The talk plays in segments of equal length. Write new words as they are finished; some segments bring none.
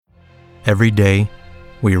Every day,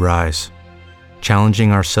 we rise,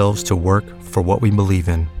 challenging ourselves to work for what we believe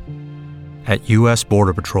in. At U.S.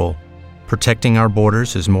 Border Patrol, protecting our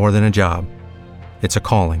borders is more than a job. It's a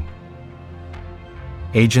calling.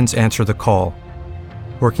 Agents answer the call,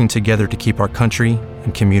 working together to keep our country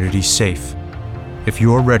and communities safe. If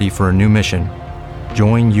you're ready for a new mission,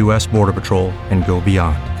 join U.S. Border Patrol and go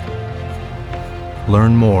beyond.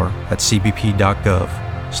 Learn more at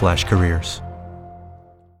cbp.gov/careers.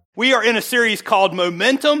 We are in a series called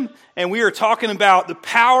Momentum, and we are talking about the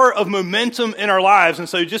power of momentum in our lives. And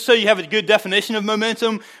so just so you have a good definition of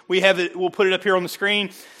momentum, we'll put it up here on the screen.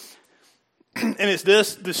 And it's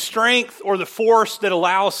this: the strength or the force that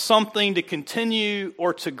allows something to continue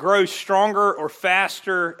or to grow stronger or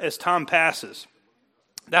faster as time passes.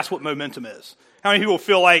 That's what momentum is. How many people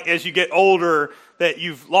feel like as you get older that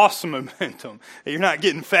you've lost some momentum, that you're not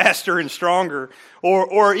getting faster and stronger?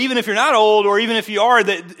 Or even if you're not old, or even if you are,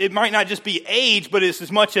 that it might not just be age, but it's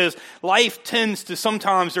as much as life tends to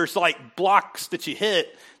sometimes there's like blocks that you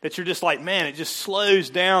hit that you're just like, man, it just slows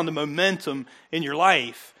down the momentum in your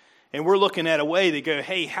life. And we're looking at a way to go,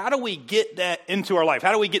 hey, how do we get that into our life?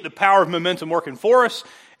 How do we get the power of momentum working for us?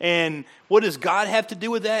 And what does God have to do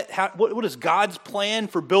with that? What is God's plan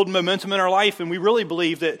for building momentum in our life? And we really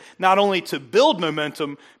believe that not only to build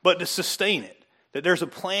momentum, but to sustain it. That there's a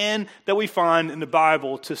plan that we find in the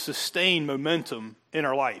Bible to sustain momentum in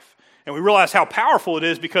our life. And we realize how powerful it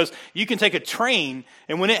is because you can take a train,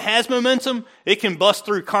 and when it has momentum, it can bust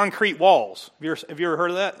through concrete walls. Have you ever heard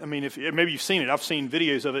of that? I mean, maybe you've seen it. I've seen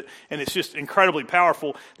videos of it, and it's just incredibly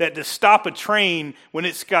powerful that to stop a train when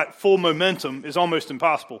it's got full momentum is almost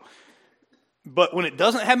impossible. But when it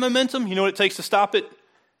doesn't have momentum, you know what it takes to stop it?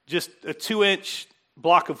 Just a 2-inch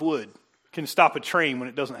block of wood can stop a train when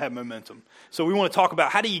it doesn't have momentum. So we want to talk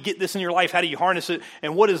about how do you get this in your life, how do you harness it,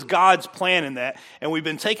 and what is God's plan in that. And we've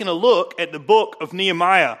been taking a look at the book of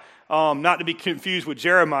Nehemiah, not to be confused with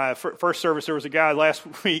Jeremiah. First service, there was a guy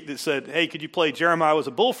last week that said, hey, could you play Jeremiah was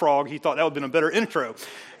a bullfrog? He thought that would have been a better intro.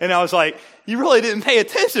 And I was like, you really didn't pay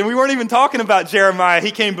attention. We weren't even talking about Jeremiah. He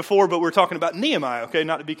came before, but we're talking about Nehemiah, okay?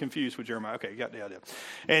 Not to be confused with Jeremiah. Okay, you got the idea.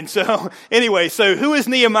 And so, anyway, so who is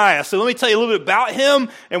Nehemiah? So let me tell you a little bit about him,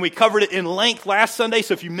 and we covered it in length last Sunday.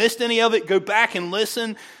 So if you missed any of it, go back and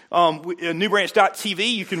listen.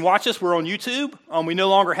 Newbranch.tv, you can watch us. We're on YouTube. We no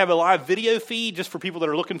longer have a live video feed just for people that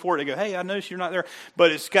are looking for it. They go, hey, I noticed you're not there.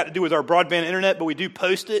 But it's got to do with our broadband internet, but we do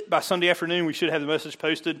post it. By Sunday afternoon, we should have the message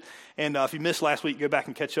posted. And if you missed last week, go back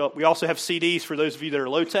and catch up. We also have CDs for those of you that are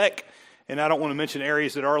low-tech. And I don't want to mention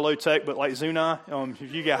areas that are low-tech, but like Zuni,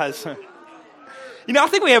 if you guys... You know, I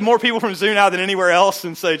think we have more people from Zuni than anywhere else,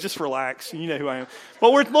 and so just relax. You know who I am.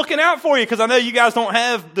 But we're looking out for you because I know you guys don't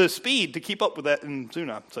have the speed to keep up with that in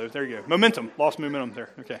Zuni. So there you go. Momentum. Lost momentum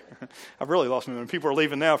there. Okay. I've really lost momentum. People are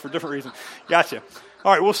leaving now for different reasons. Gotcha.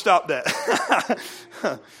 All right, we'll stop that.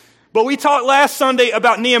 But we talked last Sunday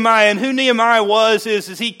about Nehemiah, and who Nehemiah was is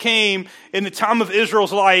he came in the time of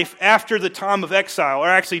Israel's life after the time of exile, or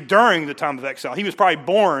actually during the time of exile. He was probably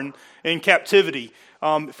born in captivity.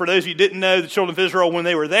 For those of you who didn't know, the children of Israel, when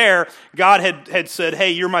they were there, God had said,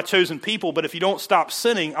 hey, you're my chosen people, but if you don't stop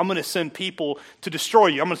sinning, I'm going to send people to destroy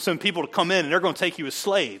you. I'm going to send people to come in, and they're going to take you as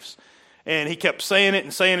slaves. And he kept saying it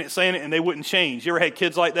and saying it and saying it, and they wouldn't change. You ever had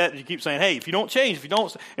kids like that? You keep saying, hey, if you don't change, if you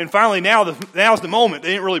don't... And finally, now's the moment. They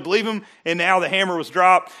didn't really believe him, and now the hammer was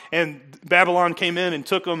dropped, and Babylon came in and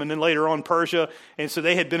took them, and then later on Persia. And so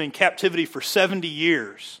they had been in captivity for 70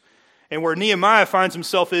 years. And where Nehemiah finds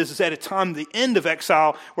himself is at a time, the end of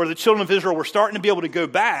exile, where the children of Israel were starting to be able to go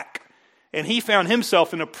back. And he found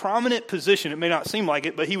himself in a prominent position. It may not seem like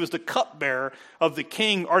it, but he was the cupbearer of the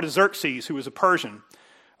king Artaxerxes, who was a Persian.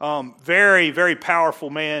 Very, very powerful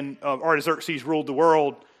man. Artaxerxes ruled the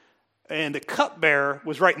world. And the cupbearer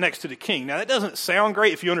was right next to the king. Now, that doesn't sound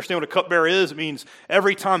great. If you understand what a cupbearer is, it means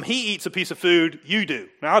every time he eats a piece of food, you do.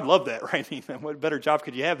 Now, I'd love that, right? What better job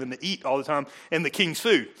could you have than to eat all the time in the king's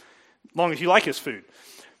food? As long as you like his food.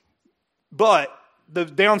 But the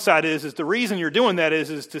downside is the reason you're doing that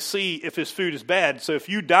is to see if his food is bad. So if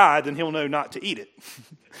you die, then he'll know not to eat it.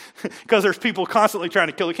 Because there's people constantly trying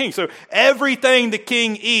to kill the king. So everything the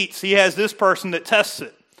king eats, he has this person that tests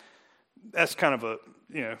it. That's kind of a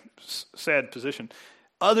sad position.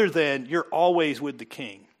 Other than you're always with the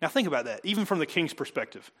king. Now think about that, even from the king's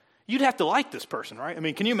perspective. You'd have to like this person, right? I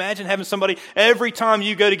mean, can you imagine having somebody every time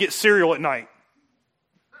you go to get cereal at night?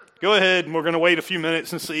 Go ahead, and we're going to wait a few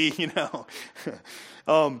minutes and see,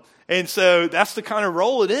 And so that's the kind of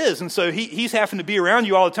role it is. And so he's having to be around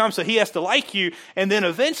you all the time, so he has to like you. And then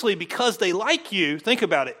eventually, because they like you, think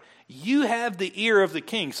about it, you have the ear of the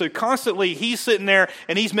king. So constantly he's sitting there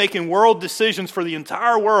and he's making world decisions for the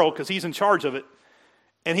entire world because he's in charge of it.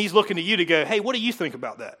 And he's looking to you to go, hey, what do you think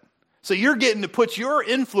about that? So you're getting to put your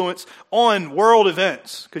influence on world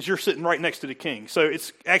events because you're sitting right next to the king. So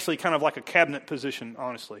it's actually kind of like a cabinet position,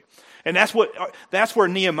 honestly. And that's where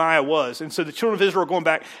Nehemiah was. And so the children of Israel are going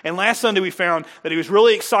back. And last Sunday we found that he was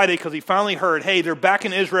really excited because he finally heard, hey, they're back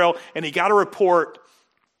in Israel, and he got a report,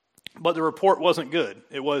 but the report wasn't good.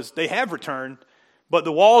 It was, they have returned, but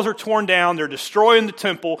the walls are torn down, they're destroying the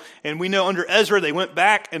temple, and we know under Ezra they went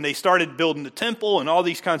back and they started building the temple and all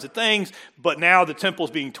these kinds of things, but now the temple's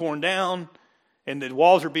being torn down, and the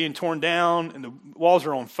walls are being torn down, and the walls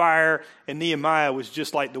are on fire, and Nehemiah was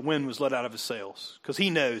just like the wind was let out of his sails, because he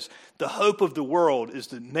knows the hope of the world is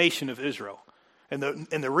the nation of Israel, and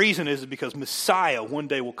the reason is because Messiah one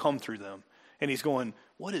day will come through them, and he's going,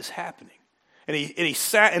 what is happening? And he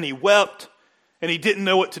sat and he wept, and he didn't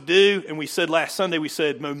know what to do, and we said last Sunday,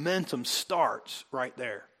 momentum starts right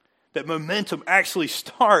there. That momentum actually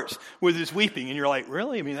starts with his weeping. And you're like,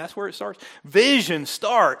 really? I mean, that's where it starts? Vision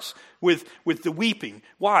starts with the weeping.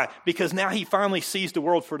 Why? Because now he finally sees the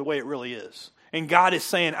world for the way it really is. And God is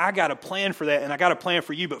saying, I got a plan for that, and I got a plan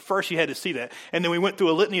for you, but first you had to see that. And then we went through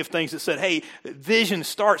a litany of things that said, hey, vision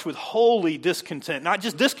starts with holy discontent. Not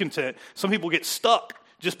just discontent. Some people get stuck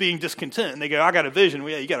just being discontent, and they go, I got a vision.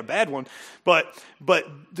 Well, yeah, you got a bad one. But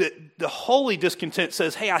the holy discontent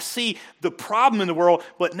says, hey, I see the problem in the world,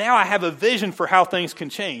 but now I have a vision for how things can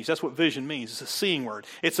change. That's what vision means. It's a seeing word.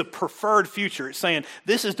 It's a preferred future. It's saying,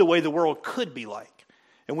 this is the way the world could be like.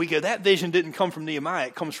 And we go, that vision didn't come from Nehemiah.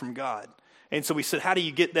 It comes from God. And so we said, how do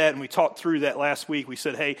you get that? And we talked through that last week. We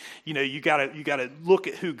said, hey, you got to look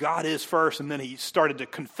at who God is first. And then he started to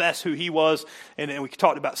confess who he was. And then we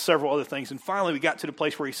talked about several other things. And finally, we got to the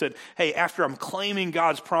place where he said, hey, after I'm claiming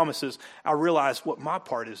God's promises, I realize what my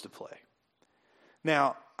part is to play.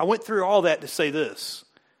 Now, I went through all that to say this.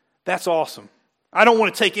 That's awesome. I don't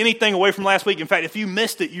want to take anything away from last week. In fact, if you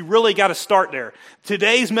missed it, you really got to start there.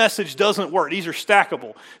 Today's message doesn't work. These are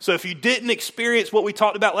stackable. So if you didn't experience what we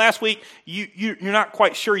talked about last week, you're not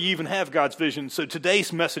quite sure you even have God's vision. So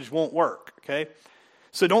today's message won't work, okay?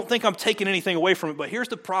 So don't think I'm taking anything away from it. But here's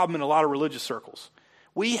the problem in a lot of religious circles.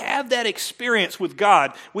 We have that experience with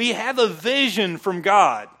God. We have a vision from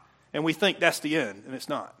God, and we think that's the end, and it's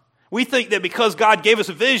not. We think that because God gave us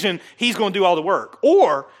a vision, he's going to do all the work.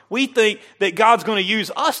 Or we think that God's going to use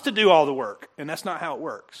us to do all the work. And that's not how it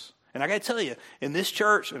works. And I got to tell you, in this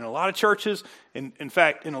church, and a lot of churches, and in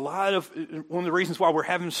fact, one of the reasons why we're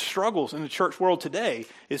having struggles in the church world today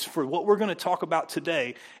is for what we're going to talk about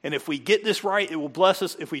today. And if we get this right, it will bless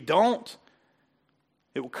us. If we don't,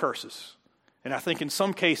 it will curse us. And I think in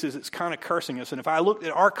some cases, it's kind of cursing us. And if I looked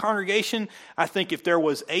at our congregation, I think if there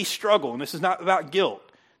was a struggle, and this is not about guilt,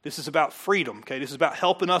 this is about freedom, okay? This is about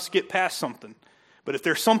helping us get past something. But if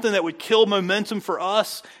there's something that would kill momentum for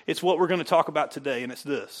us, it's what we're going to talk about today, and it's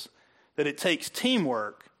this, that it takes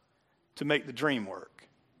teamwork to make the dream work.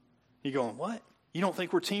 You're going, what? You don't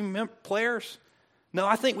think we're team players? No,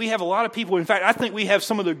 I think we have a lot of people. In fact, I think we have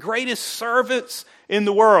some of the greatest servants in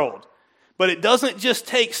the world. But it doesn't just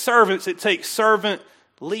take servants, it takes servant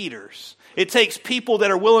leaders. It takes people that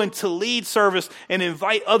are willing to lead service and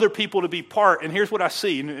invite other people to be part. And here's what I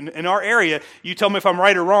see. In our area, you tell me if I'm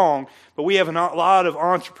right or wrong, but we have a lot of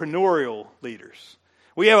entrepreneurial leaders.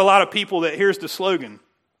 We have a lot of people that, here's the slogan.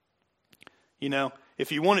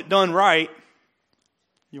 If you want it done right,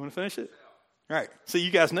 you want to finish it? All right. See,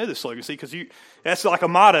 you guys know this slogan, because that's like a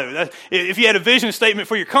motto. If you had a vision statement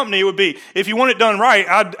for your company, it would be, if you want it done right,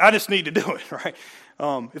 I just need to do it, right?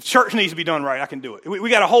 If church needs to be done right, I can do it. We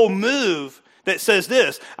got a whole move that says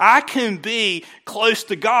this: I can be close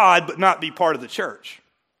to God but not be part of the church,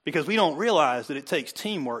 because we don't realize that it takes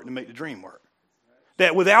teamwork to make the dream work.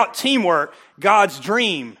 That without teamwork, God's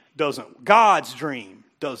dream doesn't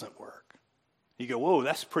work. You go, whoa,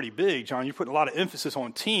 that's pretty big, John. You're putting a lot of emphasis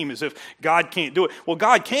on team as if God can't do it. Well,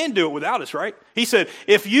 God can do it without us, right? He said,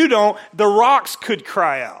 if you don't, the rocks could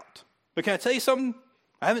cry out. But can I tell you something?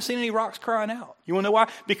 I haven't seen any rocks crying out. You want to know why?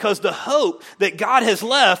 Because the hope that God has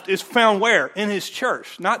left is found where? In his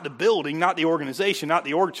church. Not the building, not the organization, not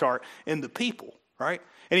the org chart, in the people, right?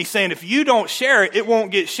 And he's saying, if you don't share it, it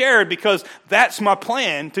won't get shared, because that's my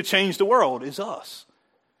plan to change the world, is us.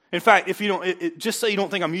 In fact, if you don't, just so you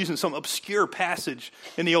don't think I'm using some obscure passage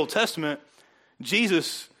in the Old Testament,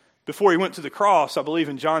 Jesus, before he went to the cross, I believe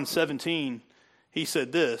in John 17, he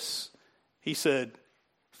said this. He said,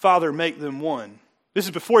 Father, make them one, This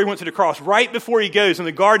is before he went to the cross. Right before he goes in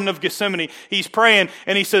the Garden of Gethsemane, he's praying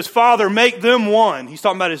and he says, Father, make them one. He's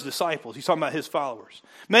talking about his disciples. He's talking about his followers.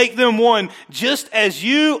 Make them one just as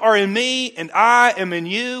you are in me and I am in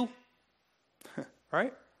you.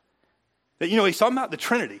 Right? He's talking about the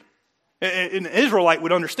Trinity. An Israelite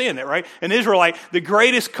would understand that, right? An Israelite, the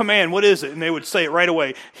greatest command, what is it? And they would say it right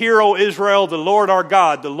away. Hear, O Israel, the Lord our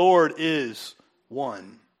God, the Lord is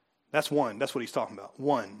one. That's one. That's what he's talking about.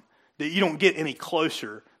 One. That you don't get any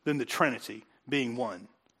closer than the Trinity being one.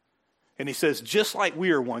 And he says, just like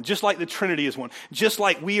we are one, just like the Trinity is one, just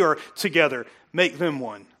like we are together, make them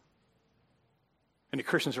one. And the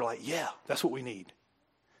Christians are like, yeah, that's what we need.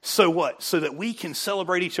 So what? So that we can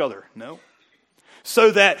celebrate each other? No.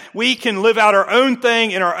 So that we can live out our own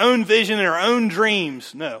thing in our own vision and our own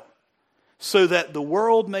dreams? No. So that the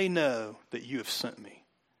world may know that you have sent me.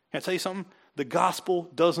 Can I tell you something? The gospel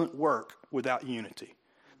doesn't work without unity.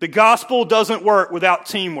 The gospel doesn't work without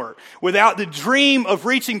teamwork. Without the dream of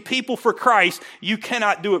reaching people for Christ, you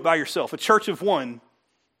cannot do it by yourself. A church of one,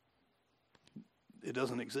 it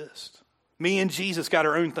doesn't exist. Me and Jesus got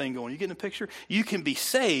our own thing going. You getting the picture? You can be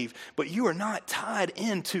saved, but you are not tied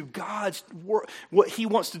into God's work, what he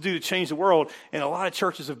wants to do to change the world. And a lot of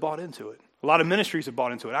churches have bought into it. A lot of ministries have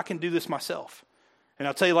bought into it. I can do this myself. And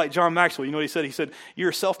I'll tell you, like John Maxwell, you know what he said? He said, you're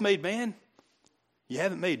a self-made man? You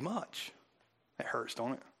haven't made much. That hurts,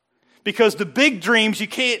 don't it? Because the big dreams you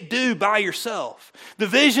can't do by yourself. The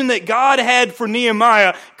vision that God had for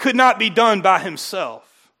Nehemiah could not be done by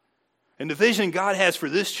himself. And the vision God has for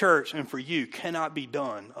this church and for you cannot be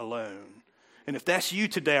done alone. And if that's you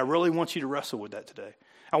today, I really want you to wrestle with that today.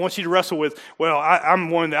 I want you to wrestle with, well, I'm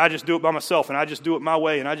one that I just do it by myself and I just do it my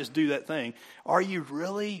way and I just do that thing. Are you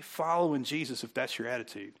really following Jesus if that's your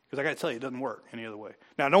attitude? Because I got to tell you, it doesn't work any other way.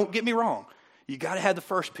 Now, don't get me wrong. You got to have the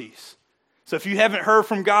first piece. So if you haven't heard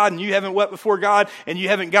from God and you haven't wept before God and you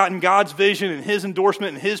haven't gotten God's vision and his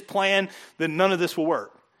endorsement and his plan, then none of this will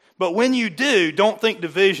work. But when you do, don't think the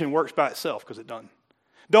vision works by itself, because it doesn't.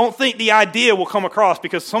 Don't think the idea will come across,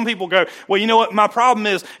 because some people go, well, you know what, my problem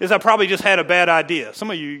is I probably just had a bad idea.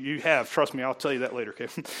 Some of you have, trust me, I'll tell you that later, okay?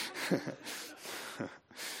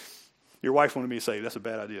 Your wife wanted me to say, that's a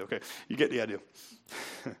bad idea, okay? You get the idea.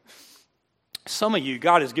 Some of you,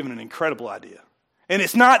 God has given an incredible idea. And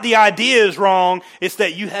it's not the idea is wrong, it's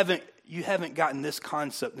that you haven't gotten this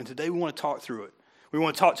concept. And today we want to talk through it. We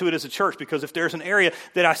want to talk to it as a church, because if there's an area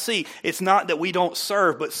that I see, it's not that we don't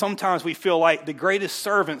serve, but sometimes we feel like the greatest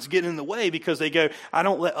servants get in the way because they go, I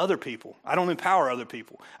don't let other people, I don't empower other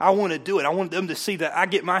people. I want to do it. I want them to see that I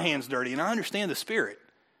get my hands dirty, and I understand the spirit.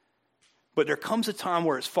 But there comes a time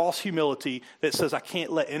where it's false humility that says I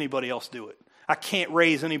can't let anybody else do it. I can't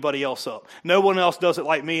raise anybody else up. No one else does it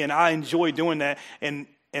like me, and I enjoy doing that, and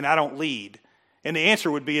I don't lead. And the answer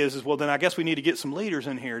would be well, then I guess we need to get some leaders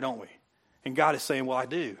in here, don't we? And God is saying, well, I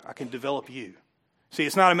do. I can develop you. See,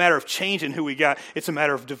 it's not a matter of changing who we got. It's a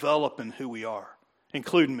matter of developing who we are,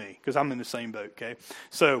 including me, because I'm in the same boat, okay?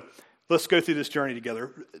 So let's go through this journey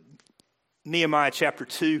together. Nehemiah chapter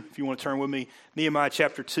 2, if you want to turn with me. Nehemiah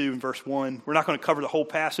chapter 2 and verse 1. We're not going to cover the whole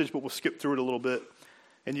passage, but we'll skip through it a little bit,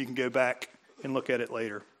 and you can go back and look at it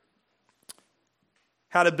later.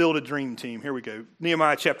 How to build a dream team. Here we go.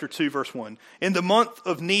 Nehemiah chapter 2, verse 1. In the month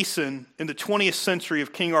of Nisan, in the 20th century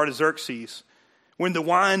of King Artaxerxes, when the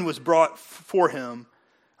wine was brought for him,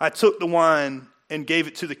 I took the wine and gave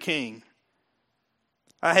it to the king.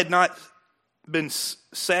 I had not been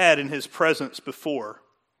sad in his presence before.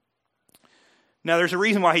 Now, there's a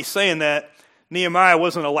reason why he's saying that. Nehemiah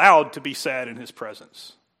wasn't allowed to be sad in his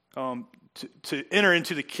presence. To enter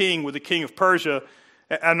into the king with the king of Persia,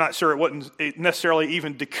 I'm not sure it wasn't necessarily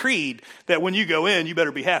even decreed that when you go in, you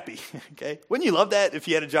better be happy. Okay? Wouldn't you love that if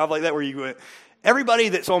you had a job like that where you went, everybody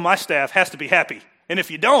that's on my staff has to be happy. And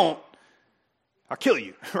if you don't, I'll kill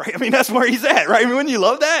you, right? I mean, that's where he's at, right? I mean, wouldn't you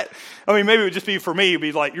love that? I mean, maybe it would just be for me, it'd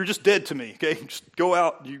be like, you're just dead to me, okay? Just go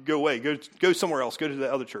out, you go away, go somewhere else, go to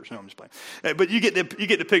the other church. No, I'm just playing. But you get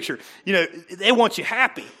the picture. You know, they want you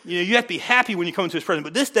happy. You know, you have to be happy when you come into his presence.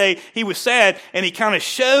 But this day, he was sad, and he kind of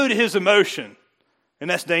showed his emotion, and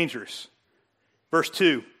that's dangerous. Verse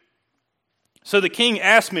 2. So the king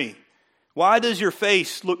asked me, why does your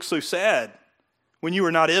face look so sad when you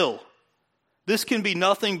are not ill? This can be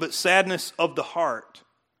nothing but sadness of the heart.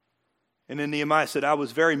 And then Nehemiah said, I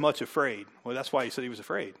was very much afraid. Well, that's why he said he was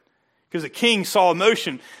afraid. Because the king saw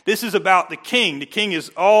emotion. This is about the king. The king is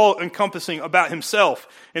all-encompassing about himself.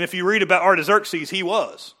 And if you read about Artaxerxes, he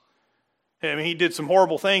was. I mean, he did some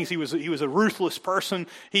horrible things. He was a ruthless person.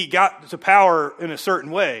 He got to power in a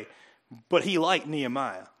certain way. But he liked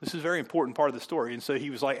Nehemiah. This is a very important part of the story. And so he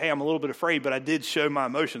was like, hey, I'm a little bit afraid, but I did show my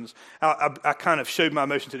emotions. I kind of showed my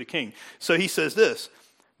emotion to the king. So he says this,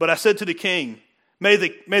 but I said to the king, may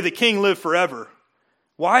the king live forever.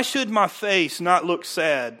 Why should my face not look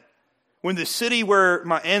sad when the city where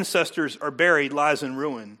my ancestors are buried lies in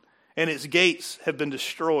ruin and its gates have been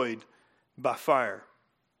destroyed by fire?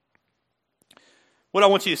 What I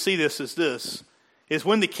want you to see is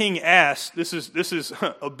when the king asks, this is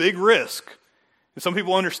a big risk. And some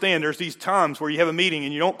people understand there's these times where you have a meeting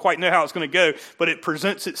and you don't quite know how it's going to go, but it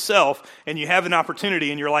presents itself and you have an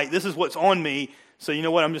opportunity and you're like, this is what's on me, so you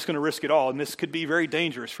know what, I'm just going to risk it all. And this could be very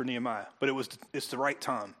dangerous for Nehemiah, but it's the right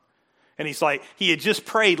time. And he's like, he had just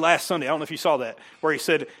prayed last Sunday, I don't know if you saw that, where he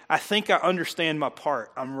said, I think I understand my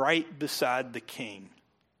part. I'm right beside the king.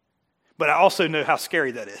 But I also know how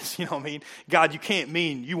scary that is. You know what I mean? God, you can't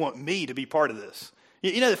mean you want me to be part of this.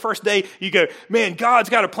 You know, the first day you go, man, God's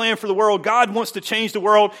got a plan for the world. God wants to change the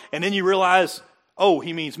world. And then you realize, oh,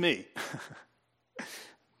 he means me.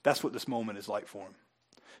 That's what this moment is like for him.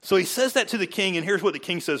 So he says that to the king, and here's what the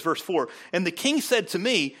king says, verse 4. And the king said to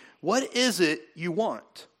me, what is it you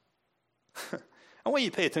want? I want you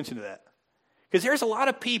to pay attention to that. Because there's a lot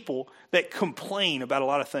of people that complain about a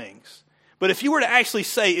lot of things. But if you were to actually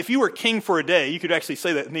say, if you were king for a day, you could actually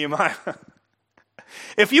say that to Nehemiah.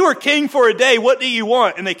 If you were king for a day, what do you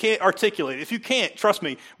want? And they can't articulate it. If you can't, trust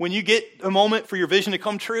me, when you get a moment for your vision to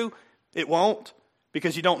come true, it won't,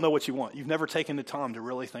 because you don't know what you want. You've never taken the time to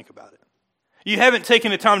really think about it. You haven't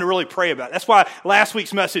taken the time to really pray about it. That's why last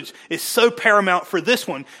week's message is so paramount for this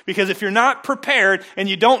one, because if you're not prepared and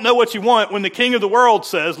you don't know what you want, when the king of the world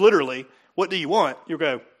says, literally, what do you want? You'll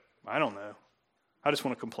go, I don't know. I just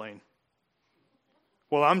want to complain.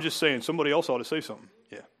 Well, I'm just saying somebody else ought to say something.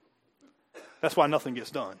 Yeah. That's why nothing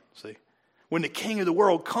gets done, see? When the king of the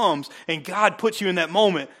world comes and God puts you in that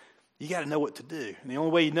moment, you got to know what to do. And the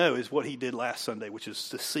only way you know is what he did last Sunday, which is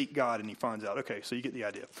to seek God, and he finds out. Okay, so you get the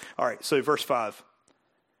idea. All right, so verse 5.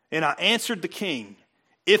 And I answered the king,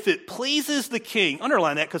 if it pleases the king,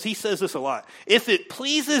 underline that because he says this a lot. If it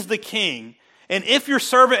pleases the king, and if your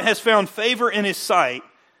servant has found favor in his sight,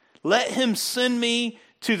 let him send me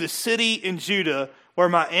to the city in Judah where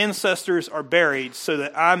my ancestors are buried so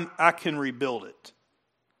that I can rebuild it.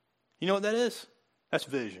 You know what that is? That's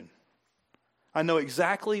vision. I know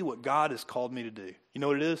exactly what God has called me to do. You know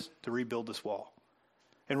what it is? To rebuild this wall.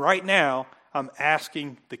 And right now, I'm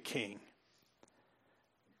asking the king.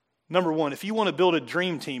 Number one, if you want to build a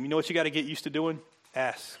dream team, you know what you got to get used to doing?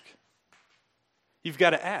 Ask. You've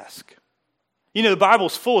got to ask. You know, the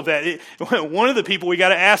Bible's full of that. One of the people we got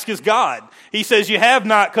to ask is God. He says, you have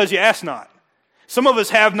not because you ask not. Some of us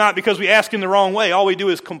have not because we ask in the wrong way. All we do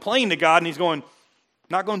is complain to God, and he's going,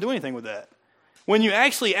 not going to do anything with that. When you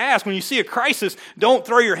actually ask, when you see a crisis, don't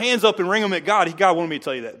throw your hands up and ring them at God. God wanted me to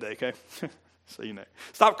tell you that today, okay? So you know.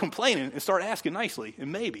 Stop complaining and start asking nicely.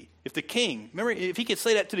 And maybe, if the king, remember, if he could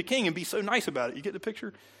say that to the king and be so nice about it, you get the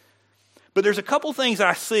picture? But there's a couple things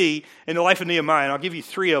I see in the life of Nehemiah, and I'll give you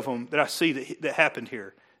three of them that I see that happened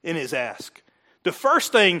here in his ask. The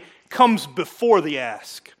first thing comes before the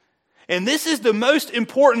ask. And this is the most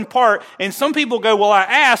important part. And some people go, well, I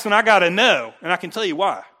asked and I got to know. And I can tell you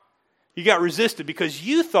why. You got resisted because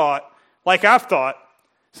you thought, like I've thought,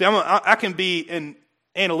 see, I can be an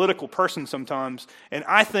analytical person sometimes, and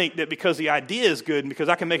I think that because the idea is good and because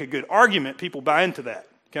I can make a good argument, people buy into that.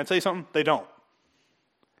 Can I tell you something? They don't.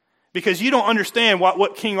 Because you don't understand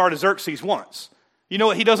what King Artaxerxes wants. You know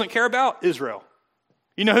what he doesn't care about? Israel.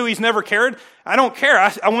 You know who he's never cared? I don't care.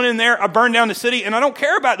 I went in there, I burned down the city, and I don't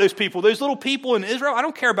care about those people. Those little people in Israel, I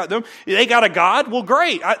don't care about them. They got a God? Well,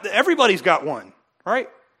 great. Everybody's got one, right?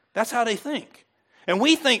 That's how they think. And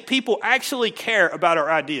we think people actually care about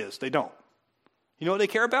our ideas. They don't. You know what they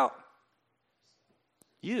care about?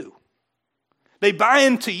 You. They buy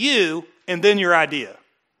into you and then your idea.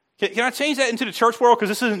 Can I change that into the church world? Because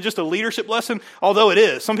this isn't just a leadership lesson, although it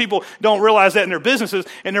is. Some people don't realize that in their businesses,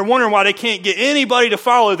 and they're wondering why they can't get anybody to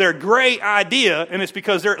follow their great idea, and it's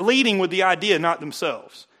because they're leading with the idea, not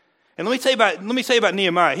themselves. And let me say about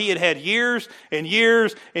Nehemiah. He had years and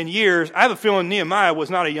years and years. I have a feeling Nehemiah was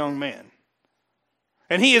not a young man.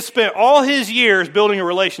 And he had spent all his years building a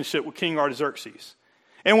relationship with King Artaxerxes.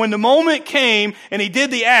 And when the moment came and he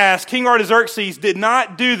did the ask, King Artaxerxes did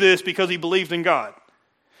not do this because he believed in God.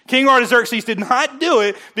 King Artaxerxes did not do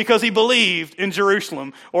it because he believed in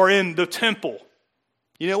Jerusalem or in the temple.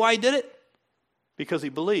 You know why he did it? Because he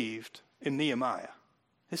believed in Nehemiah.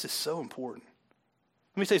 This is so important.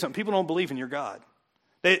 Let me say something. People don't believe in your God.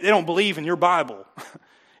 They don't believe in your Bible.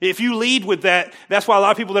 If you lead with that, that's why a lot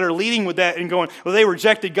of people that are leading with that and going, well, they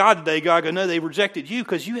rejected God today. God go, no, they rejected you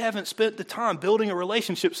because you haven't spent the time building a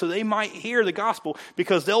relationship so they might hear the gospel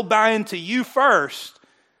because they'll buy into you first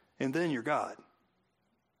and then you're God.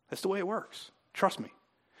 That's the way it works. Trust me.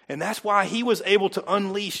 And that's why he was able to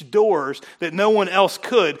unleash doors that no one else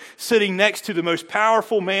could, sitting next to the most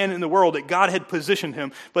powerful man in the world that God had positioned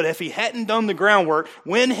him. But if he hadn't done the groundwork,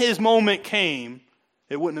 when his moment came,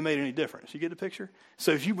 it wouldn't have made any difference. You get the picture?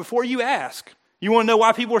 So before you ask, you want to know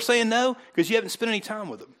why people are saying no? Because you haven't spent any time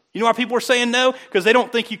with them. You know why people are saying no? Because they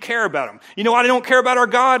don't think you care about them. You know why they don't care about our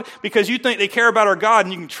God? Because you think they care about our God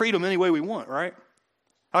and you can treat them any way we want, right?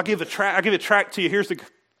 I'll give a tract to you. Here's the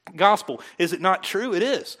gospel. Is it not true? It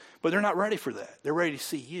is. But they're not ready for that. They're ready to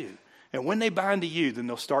see you. And when they buy into you, then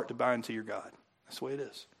they'll start to buy into your God. That's the way it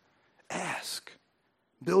is. Ask.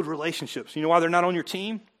 Build relationships. You know why they're not on your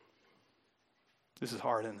team? This is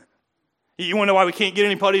hard, isn't it? You want to know why we can't get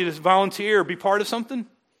anybody to volunteer or be part of something?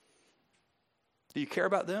 Do you care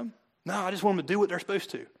about them? No, I just want them to do what they're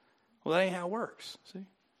supposed to. Well, that ain't how it works. See,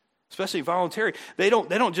 especially voluntary, they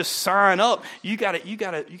don't just sign up. You got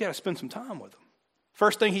to spend some time with them.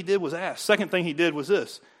 First thing he did was ask. Second thing he did was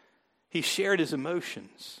this: he shared his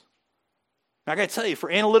emotions. Now, I got to tell you,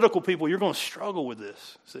 for analytical people, you're going to struggle with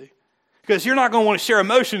this. See, because you're not going to want to share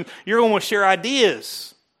emotions. You're going to want to share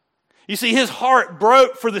ideas. You see, his heart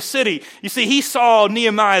broke for the city. You see, he saw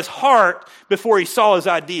Nehemiah's heart before he saw his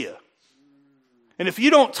idea. And if you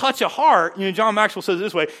don't touch a heart, John Maxwell says it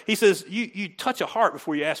this way. He says, you touch a heart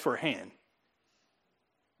before you ask for a hand.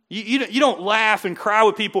 You don't laugh and cry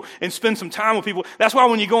with people and spend some time with people. That's why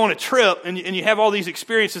when you go on a trip and you have all these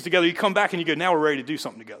experiences together, you come back and you go, now we're ready to do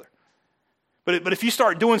something together. But if you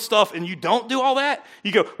start doing stuff and you don't do all that,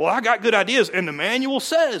 you go, well, I got good ideas, and the manual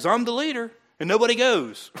says I'm the leader. And nobody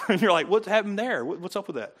goes. And you're like, what happened there? What's up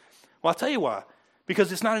with that? Well, I'll tell you why.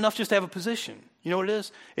 Because it's not enough just to have a position. You know what it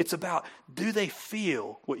is? It's about, do they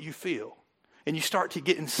feel what you feel? And you start to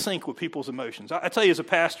get in sync with people's emotions. I tell you as a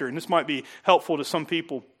pastor, and this might be helpful to some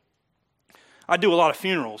people, I do a lot of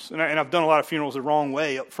funerals. And I've done a lot of funerals the wrong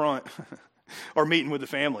way up front or meeting with the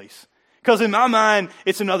families. Because in my mind,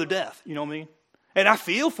 it's another death. You know what I mean? And I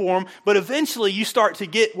feel for them, but eventually you start to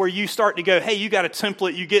get where you start to go, hey, you got a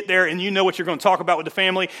template, you get there, and you know what you're going to talk about with the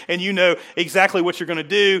family, and you know exactly what you're going to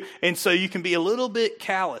do, and so you can be a little bit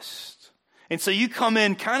calloused. And so you come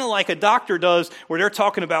in kind of like a doctor does, where they're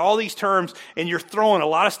talking about all these terms, and you're throwing a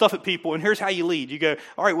lot of stuff at people, and here's how you lead. You go,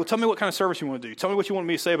 all right, well, tell me what kind of service you want to do. Tell me what you want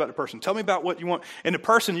me to say about the person. Tell me about what you want. And the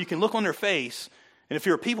person, you can look on their face, and if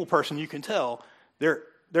you're a people person, you can tell they're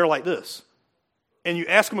like this. And you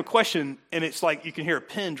ask them a question, and it's like you can hear a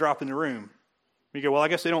pin drop in the room. You go, well, I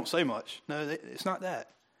guess they don't say much. No, it's not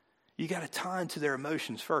that. You got to tie into their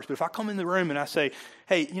emotions first. But if I come in the room and I say,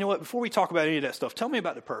 hey, you know what, before we talk about any of that stuff, tell me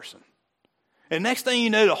about the person. And next thing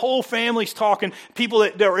you know, the whole family's talking. People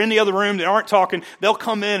that are in the other room that aren't talking, they'll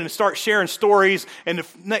come in and start sharing stories. And the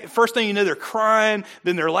first thing you know, they're crying,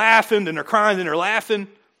 then they're laughing, then they're crying, then they're laughing.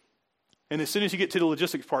 And as soon as you get to the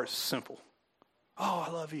logistics part, it's simple. Oh,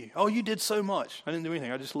 I love you. Oh, you did so much. I didn't do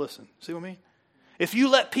anything. I just listened. See what I mean? If you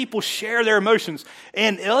let people share their emotions,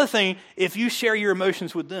 and the other thing, if you share your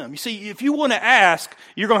emotions with them. You see, if you want to ask,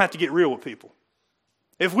 you're going to have to get real with people.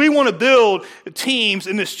 If we want to build teams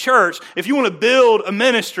in this church, if you want to build a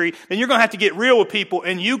ministry, then you're going to have to get real with people,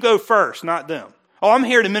 and you go first, not them. Oh, I'm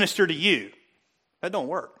here to minister to you. That don't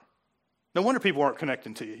work. No wonder people aren't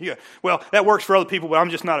connecting to you. You go, well, that works for other people, but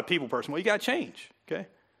I'm just not a people person. Well, you got to change, okay?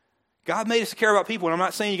 God made us to care about people, and I'm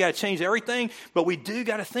not saying you got to change everything, but we do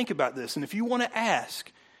got to think about this. And if you want to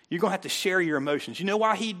ask, you're going to have to share your emotions. You know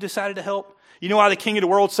why he decided to help? You know why the king of the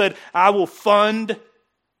world said, I will fund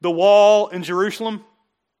the wall in Jerusalem?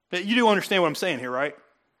 You do understand what I'm saying here, right?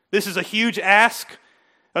 This is a huge ask.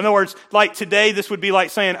 In other words, like today, this would be like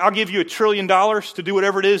saying, I'll give you $1 trillion to do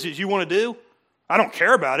whatever it is that you want to do. I don't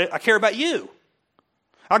care about it. I care about you.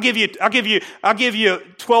 I'll give you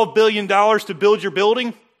 $12 billion to build your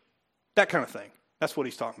building. That kind of thing. That's what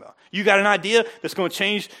he's talking about. You got an idea that's going to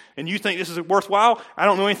change, and you think this is worthwhile. I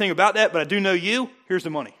don't know anything about that, but I do know you. Here's the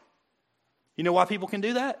money. You know why people can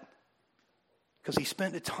do that? Because he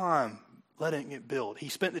spent the time letting it build. He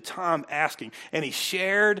spent the time asking, and he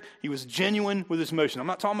shared. He was genuine with his emotion. I'm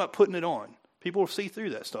not talking about putting it on. People will see through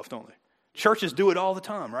that stuff, don't they? Churches do it all the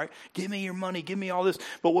time, right? Give me your money, give me all this.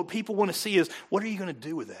 But what people want to see is, what are you going to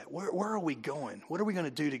do with that? Where are we going? What are we going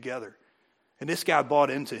to do together? And this guy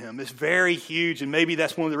bought into him. It's very huge, and maybe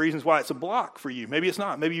that's one of the reasons why it's a block for you. Maybe it's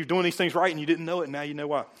not. Maybe you're doing these things right and you didn't know it, and now you know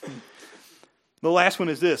why. The last one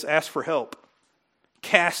is this: ask for help.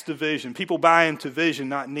 cast the vision. People buy into vision,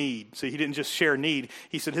 not need. So he didn't just share need.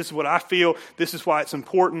 He said, this is what I feel. This is why it's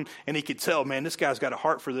important. And he could tell, man, this guy's got a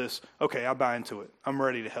heart for this. Okay, I buy into it. I'm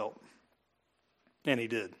ready to help. And he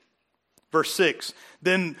did. Verse 6,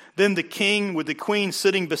 then the king with the queen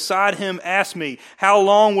sitting beside him asked me, how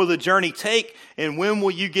long will the journey take and when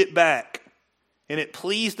will you get back? And it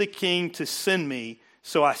pleased the king to send me,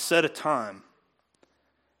 so I set a time.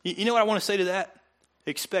 You know what I want to say to that?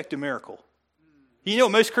 Expect a miracle. You know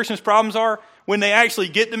what most Christians' problems are? When they actually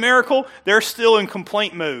get the miracle, they're still in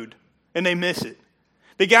complaint mode, and they miss it.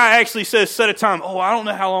 The guy actually says, set a time. Oh, I don't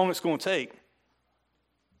know how long it's going to take.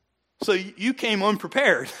 So you came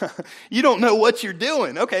unprepared. You don't know what you're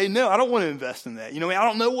doing. Okay, no, I don't want to invest in that. I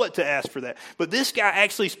don't know what to ask for that. But this guy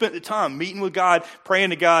actually spent the time meeting with God, praying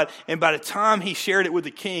to God, and by the time he shared it with the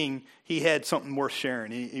king, he had something worth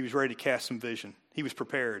sharing. He was ready to cast some vision. He was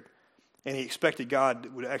prepared. And he expected God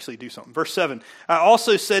would actually do something. Verse 7, I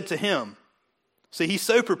also said to him, see, he's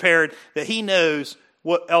so prepared that he knows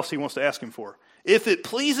what else he wants to ask him for. If it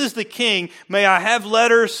pleases the king, may I have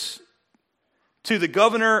letters to the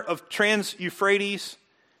governor of Trans-Euphrates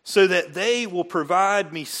so that they will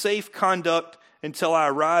provide me safe conduct until I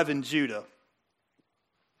arrive in Judah.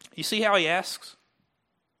 You see how he asks?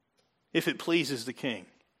 If it pleases the king.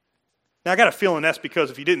 Now, I got a feeling that's because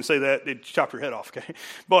if he didn't say that, they'd chop your head off, okay?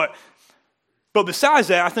 But besides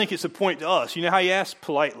that, I think it's a point to us. You know how he asks?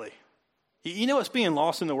 Politely. You know what's being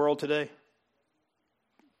lost in the world today?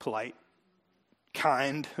 Polite.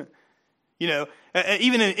 Kind.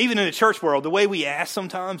 Even in the church world, the way we ask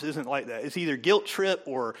sometimes isn't like that. It's either guilt trip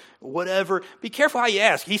or whatever. Be careful how you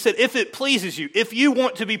ask. He said, if it pleases you, if you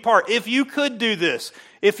want to be part, if you could do this,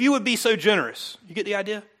 if you would be so generous. You get the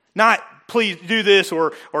idea? Not, please do this,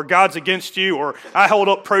 or God's against you, or I hold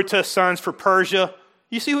up protest signs for Persia.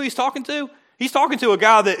 You see who he's talking to? He's talking to a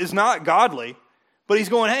guy that is not godly, but he's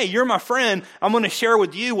going, hey, you're my friend. I'm going to share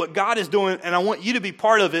with you what God is doing, and I want you to be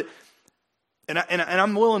part of it. And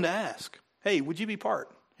I'm willing to ask, hey, would you be part?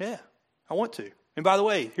 Yeah, I want to. And by the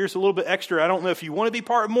way, here's a little bit extra. I don't know if you want to be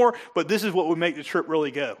part more, but this is what would make the trip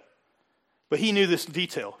really go. But he knew this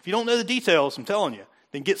detail. If you don't know the details, I'm telling you,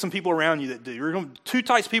 then get some people around you that do. You're going to be two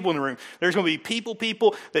types of people in the room. There's going to be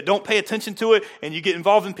people that don't pay attention to it, and you get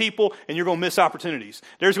involved in people, and you're going to miss opportunities.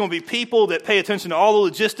 There's going to be people that pay attention to all the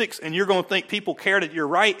logistics, and you're going to think people care that you're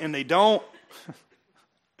right, and they don't.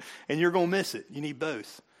 And you're going to miss it. You need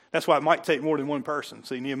both. That's why it might take more than one person.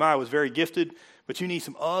 See, Nehemiah was very gifted, but you need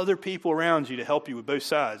some other people around you to help you with both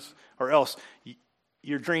sides, or else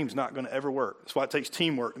your dream's not going to ever work. That's why it takes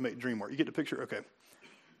teamwork to make the dream work. You get the picture? Okay.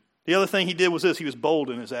 The other thing he did was this. He was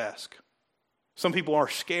bold in his ask. Some people are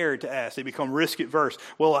scared to ask. They become risk-averse.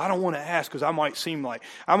 Well, I don't want to ask because I might seem like,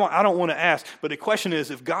 I don't want to ask. But the question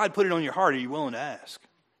is, if God put it on your heart, are you willing to ask?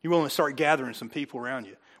 You're willing to start gathering some people around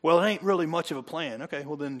you. Well, it ain't really much of a plan. Okay,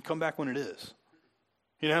 well then come back when it is.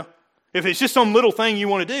 If it's just some little thing you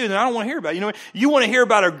want to do, then I don't want to hear about it. You want to hear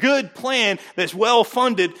about a good plan that's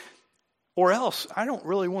well-funded, or else I don't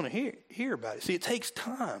really want to hear about it. See, it takes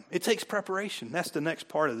time. It takes preparation. That's the next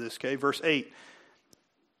part of this, okay? Verse 8.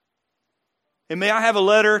 And may I have a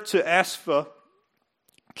letter to Asaph,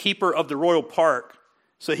 keeper of the royal park,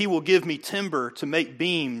 so he will give me timber to make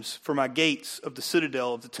beams for my gates of the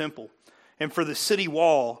citadel of the temple, and for the city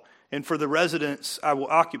wall, and for the residence I will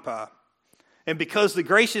occupy. And because the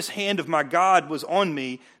gracious hand of my God was on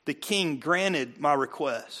me, the king granted my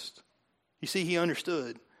request. You see, he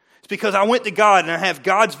understood. It's because I went to God and I have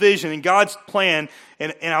God's vision and God's plan,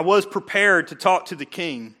 and I was prepared to talk to the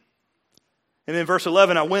king. And then verse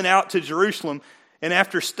 11, I went out to Jerusalem, and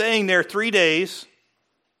after staying there 3 days,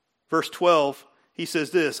 verse 12, he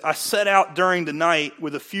says this, I set out during the night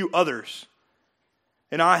with a few others,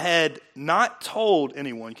 and I had not told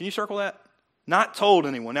anyone. Can you circle that? Not told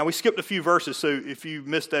anyone. Now, we skipped a few verses, so if you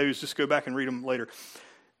missed those, just go back and read them later.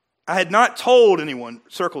 I had not told anyone,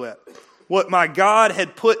 circle that, what my God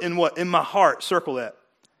had put in my heart, circle that,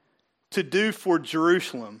 to do for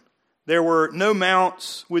Jerusalem. There were no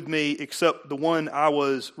mounts with me except the one I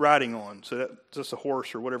was riding on. So that's just a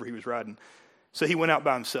horse or whatever he was riding. So he went out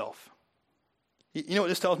by himself. You know what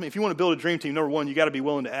this tells me? If you want to build a dream team, number one, you got to be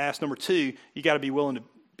willing to ask. Number two, you got to be willing to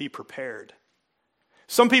be prepared.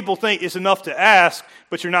 Some people think it's enough to ask,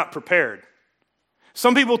 but you're not prepared.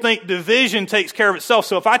 Some people think the vision takes care of itself.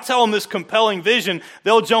 So if I tell them this compelling vision,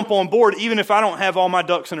 they'll jump on board even if I don't have all my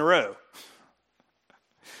ducks in a row.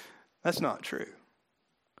 That's not true.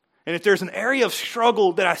 And if there's an area of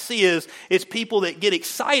struggle that I see it's people that get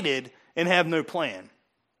excited and have no plan.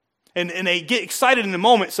 And they get excited in the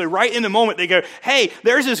moment. So right in the moment they go, hey,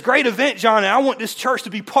 there's this great event, John, and I want this church to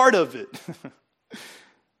be part of it.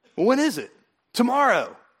 Well, when is it?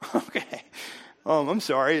 Tomorrow. Okay. I'm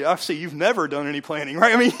sorry. I see you've never done any planning,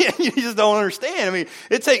 right? I mean, you just don't understand. I mean,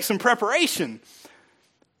 it takes some preparation.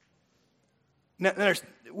 Now,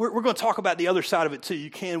 we're going to talk about the other side of it too. You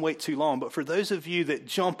can't wait too long. But for those of you that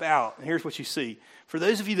jump out, and here's what you see. For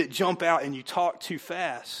those of you that jump out and you talk too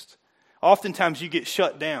fast, oftentimes you get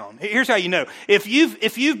shut down. Here's how you know. If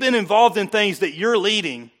you've been involved in things that you're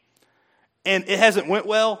leading and it hasn't went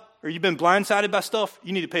well, or you've been blindsided by stuff,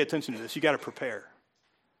 you need to pay attention to this. You got to prepare.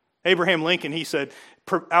 Abraham Lincoln, he said,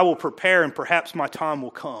 I will prepare and perhaps my time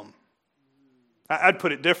will come. I'd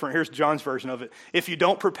put it different. Here's John's version of it. If you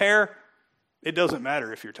don't prepare, it doesn't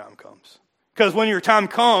matter if your time comes. Because when your time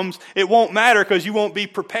comes, it won't matter because you won't be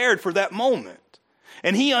prepared for that moment.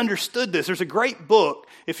 And he understood this. There's a great book,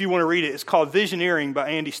 if you want to read it. It's called Visioneering by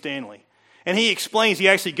Andy Stanley. And he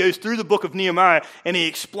actually goes through the book of Nehemiah and he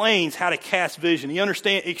explains how to cast vision. He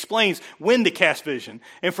explains when to cast vision.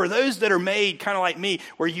 And for those that are made kind of like me,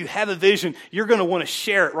 where you have a vision, you're going to want to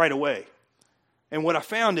share it right away. And what I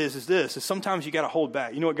found is sometimes you got to hold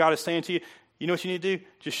back. You know what God is saying to you? You know what you need to do?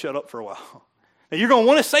 Just shut up for a while. Now you're going to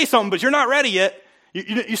want to say something, but you're not ready yet.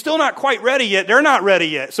 You're still not quite ready yet. They're not ready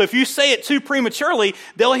yet. So if you say it too prematurely,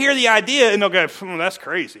 they'll hear the idea and they'll go, that's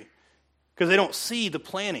crazy. Because they don't see the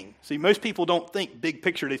planning. See, most people don't think big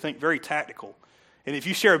picture. They think very tactical. And if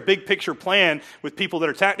you share a big picture plan with people that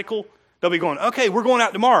are tactical, they'll be going, okay, we're going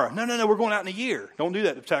out tomorrow. No, we're going out in a year. Don't do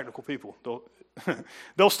that to tactical people.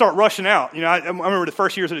 They'll start rushing out. You know, I remember the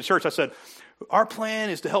first years of the church, I said, our plan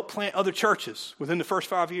is to help plant other churches within the first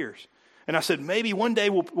 5 years. And I said, maybe one day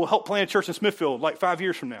we'll help plant a church in Smithfield like 5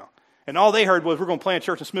 years from now. And all they heard was, we're going to plant a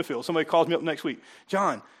church in Smithfield. Somebody calls me up next week.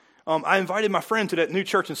 John, I invited my friend to that new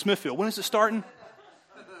church in Smithfield. When is it starting?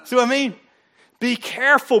 See what I mean? Be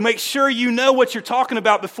careful. Make sure you know what you're talking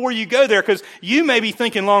about before you go there, because you may be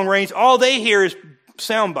thinking long range. All they hear is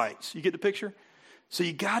sound bites. You get the picture? So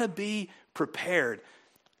you got to be prepared.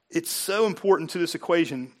 It's so important to this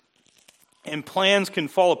equation, and plans can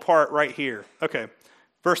fall apart right here. Okay,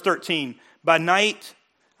 verse 13. By night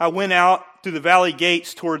I went out through the valley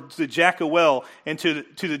gates towards the Jacawel and to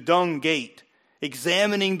the dung gate,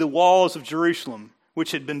 examining the walls of Jerusalem, which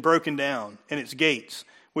had been broken down, and its gates,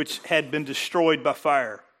 which had been destroyed by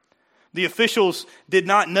fire. The officials did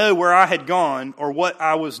not know where I had gone or what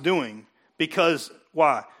I was doing.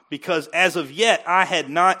 Why? Because as of yet I had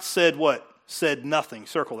not said what? Said nothing.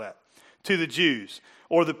 Circle that. To the Jews,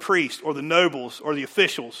 or the priests, or the nobles, or the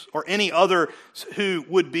officials, or any other who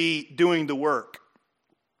would be doing the work.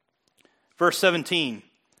 Verse 17.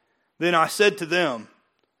 Then I said to them,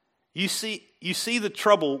 You see the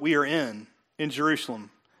trouble we are in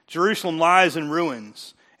Jerusalem. Jerusalem lies in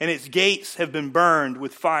ruins, and its gates have been burned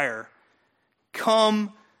with fire.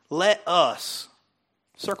 Come, let us.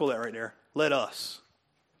 Circle that right there. Let us.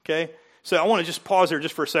 Okay? So I want to just pause there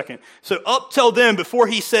just for a second. So up till then, before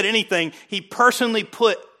he said anything, he personally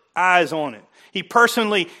put eyes on it. He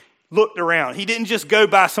personally looked around. He didn't just go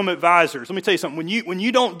by some advisors. Let me tell you something. When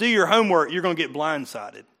you don't do your homework, you're going to get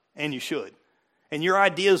blindsided, and you should. And your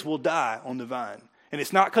ideas will die on the vine. And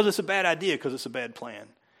it's not because it's a bad idea, because it's a bad plan.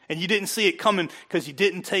 And you didn't see it coming because you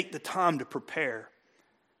didn't take the time to prepare.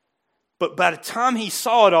 But by the time he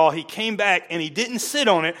saw it all, he came back and he didn't sit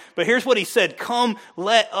on it. But here's what he said, come,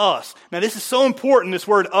 let us. Now this is so important, this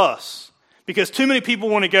word us. Because too many people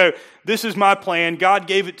want to go, this is my plan, God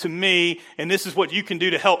gave it to me, and this is what you can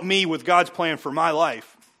do to help me with God's plan for my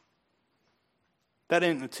life. That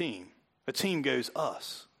ain't a team. A team goes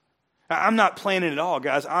us. I'm not planning it all,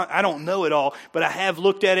 guys. I don't know it all, but I have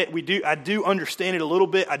looked at it. I do understand it a little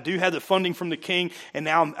bit. I do have the funding from the king, and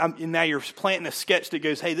now you're planting a sketch that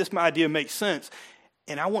goes, hey, this my idea makes sense,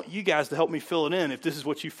 and I want you guys to help me fill it in if this is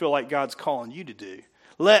what you feel like God's calling you to do.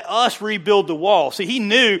 Let us rebuild the wall. See, he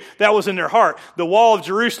knew that was in their heart, the wall of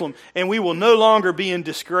Jerusalem, and we will no longer be in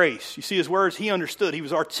disgrace. You see his words? He understood. He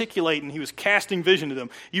was articulating. He was casting vision to them.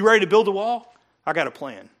 You ready to build a wall? I got a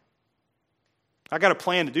plan. I got a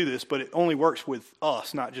plan to do this, but it only works with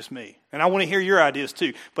us, not just me. And I want to hear your ideas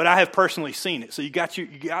too, but I have personally seen it. So you got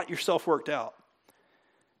yourself worked out.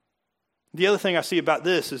 The other thing I see about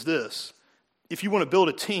this is this. If you want to build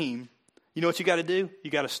a team, you know what you got to do?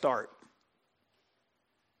 You got to start.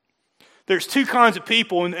 There's two kinds of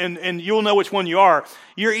people, and you'll know which one you are.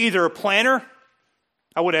 You're either a planner.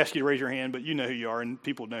 I would ask you to raise your hand, but you know who you are, and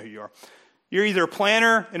people know who you are. You're either a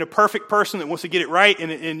planner and a perfect person that wants to get it right,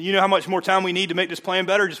 and you know how much more time we need to make this plan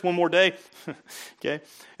better, just one more day, okay?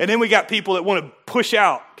 And then we got people that want to push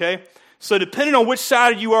out, okay? So depending on which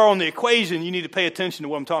side you are on the equation, you need to pay attention to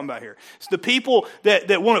what I'm talking about here. So the people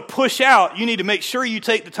that want to push out, you need to make sure you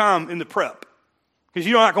take the time in the prep, Because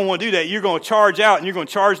you're not going to want to do that. You're going to charge out and you're going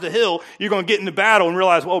to charge the hill. You're going to get in the battle and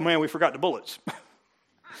realize, oh man, we forgot the bullets.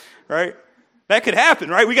 Right? That could happen,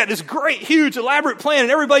 right? We got this great, huge, elaborate plan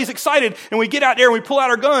and everybody's excited and we get out there and we pull out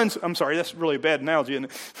our guns. I'm sorry, that's really a bad analogy, isn't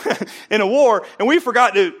it? In a war, and we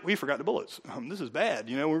forgot the bullets. This is bad.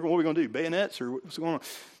 What are we going to do? Bayonets or what's going on?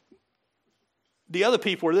 The other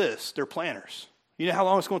people are this. They're planners. You know how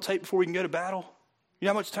long it's going to take before we can go to battle? You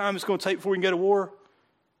know how much time it's going to take before we can go to war?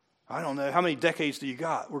 I don't know. How many decades do you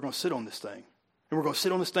got? We're going to sit on this thing. And we're going to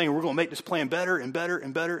sit on this thing and we're going to make this plan better and better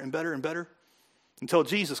and better and better and better until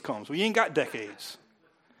Jesus comes. Well, you ain't got decades.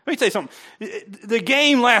 Let me tell you something. The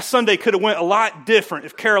game last Sunday could have went a lot different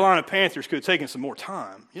if Carolina Panthers could have taken some more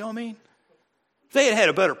time. You know what I mean? If they had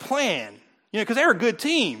a better plan, because they're a good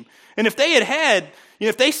team. And if they had,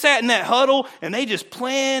 if they sat in that huddle and they just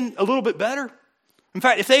planned a little bit better. In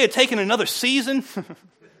fact, if they had taken another season.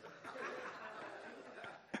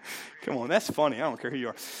 Come on, that's funny. I don't care who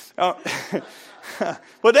you are.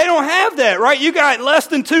 But they don't have that, right? You got less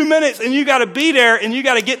than 2 minutes and you got to be there and you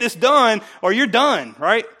got to get this done or you're done,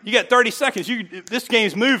 right? You got 30 seconds. This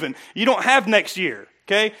game's moving. You don't have next year,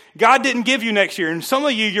 okay? God didn't give you next year. And some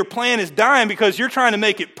of you, your plan is dying because you're trying to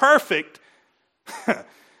make it perfect.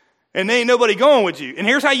 And there ain't nobody going with you. And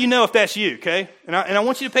here's how you know if that's you, okay? And I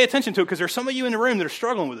want you to pay attention to it because there's some of you in the room that are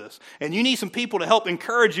struggling with this. And you need some people to help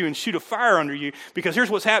encourage you and shoot a fire under you because here's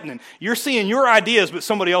what's happening. You're seeing your ideas, but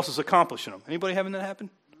somebody else is accomplishing them. Anybody having that happen?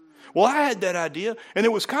 Well, I had that idea, and it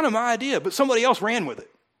was kind of my idea, but somebody else ran with it.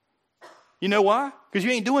 You know why? Because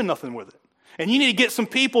you ain't doing nothing with it. And you need to get some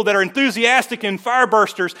people that are enthusiastic and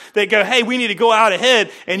firebursters that go, hey, we need to go out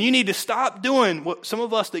ahead, and you need to stop doing what some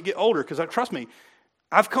of us that get older, because trust me,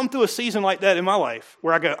 I've come through a season like that in my life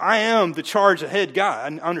where I go, I am the charge ahead guy. I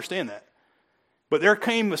understand that. But there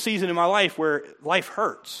came a season in my life where life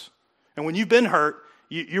hurts. And when you've been hurt,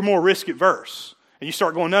 you're more risk adverse. And you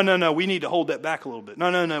start going, no, we need to hold that back a little bit.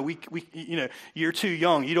 No, we you're too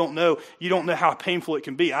young. You don't know how painful it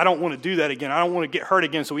can be. I don't want to do that again. I don't want to get hurt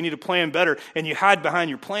again, so we need to plan better. And you hide behind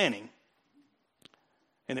your planning.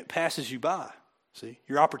 And it passes you by. See,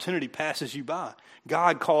 your opportunity passes you by.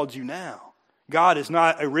 God called you now. God is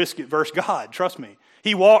not a risk-averse God, trust me.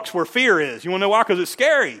 He walks where fear is. You want to know why? Because it's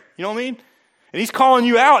scary. You know what I mean? And he's calling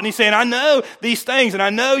you out and he's saying, I know these things and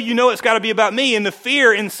I know it's got to be about me. And the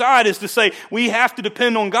fear inside is to say, we have to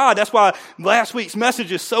depend on God. That's why last week's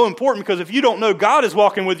message is so important, because if you don't know God is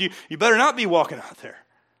walking with you, you better not be walking out there.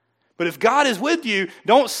 But if God is with you,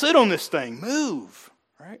 don't sit on this thing. Move,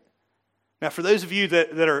 right? Now, for those of you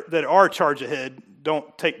that are charge ahead,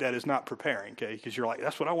 don't take that as not preparing, okay? Because you're like,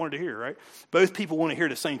 that's what I wanted to hear, right? Both people want to hear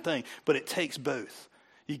the same thing, but it takes both.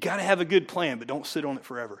 You got to have a good plan, but don't sit on it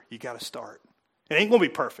forever. You got to start. It ain't going to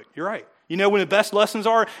be perfect. You're right. You know when the best lessons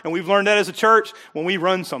are, and we've learned that as a church, when we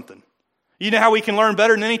run something. You know how we can learn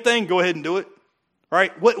better than anything? Go ahead and do it,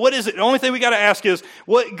 right? What is it? The only thing we got to ask is,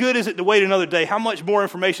 what good is it to wait another day? How much more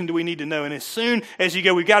information do we need to know? And as soon as you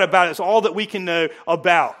go, we've got about it. It's all that we can know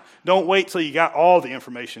about. Don't wait till you got all the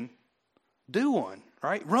information. Do one,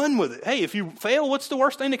 right? Run with it. Hey, if you fail, what's the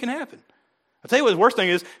worst thing that can happen? I'll tell you what the worst thing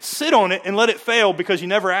is. Sit on it and let it fail because you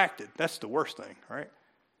never acted. That's the worst thing, right?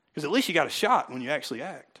 Because at least you got a shot when you actually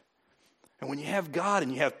act. And when you have God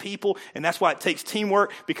and you have people, and that's why it takes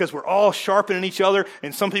teamwork, because we're all sharpening each other,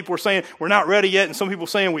 and some people are saying we're not ready yet, and some people are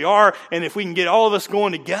saying we are, and if we can get all of us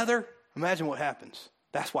going together, imagine what happens.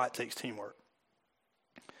 That's why it takes teamwork.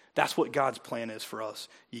 That's what God's plan is for us.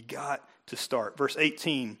 You got to start. Verse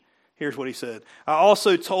 18. Here's what he said. I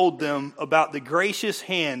also told them about the gracious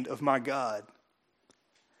hand of my God.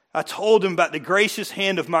 I told them about the gracious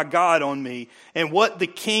hand of my God on me and what the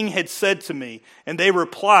king had said to me. And they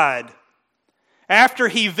replied, after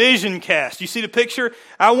he vision cast. You see the picture?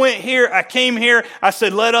 I went here, I came here, I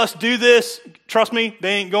said, let us do this. Trust me,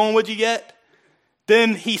 they ain't going with you yet.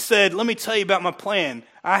 Then he said, let me tell you about my plan.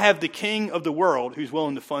 I have the king of the world who's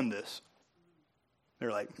willing to fund this.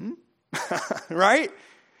 They're like, right?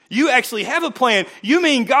 You actually have a plan. You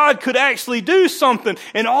mean God could actually do something.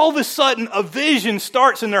 And all of a sudden, a vision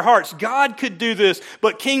starts in their hearts. God could do this,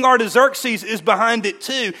 but King Artaxerxes is behind it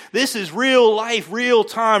too. This is real life, real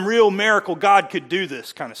time, real miracle. God could do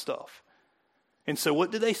this kind of stuff. And so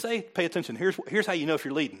what did they say? Pay attention. Here's how you know if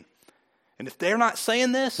you're leading. And if they're not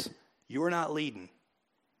saying this, you're not leading.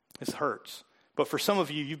 This hurts. But for some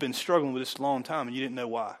of you, you've been struggling with this a long time and you didn't know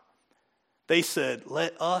why. They said,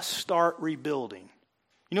 let us start rebuilding.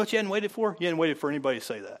 You know what you hadn't waited for? You hadn't waited for anybody to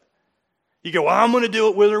say that. You go, well, I'm going to do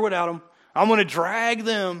it with or without them. I'm going to drag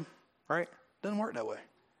them. Right? Doesn't work that way.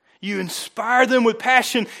 You inspire them with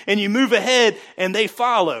passion and you move ahead and they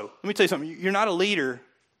follow. Let me tell you something. You're not a leader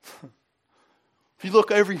If you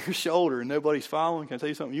look over your shoulder and nobody's following, can I tell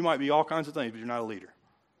you something? You might be all kinds of things, but you're not a leader.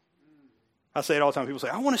 I say it all the time. People say,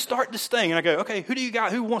 I want to start this thing. And I go, okay, who do you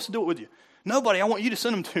got? Who wants to do it with you? Nobody. I want you to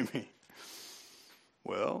send them to me.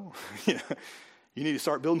 Well, you need to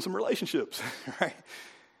start building some relationships, right?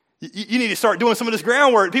 You need to start doing some of this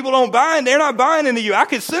groundwork. People don't buy, they're not buying into you. I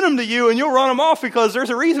could send them to you and you'll run them off because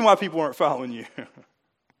there's a reason why people aren't following you.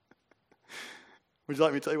 Would you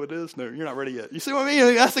like me to tell you what it is? No, you're not ready yet. You see what I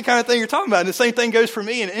mean? That's the kind of thing you're talking about. And the same thing goes for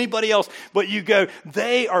me and anybody else. But you go,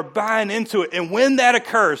 they are buying into it. And when that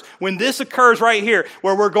occurs, when this occurs right here,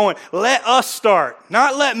 where we're going, let us start.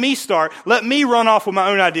 Not let me start. Let me run off with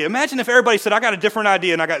my own idea. Imagine if everybody said, I got a different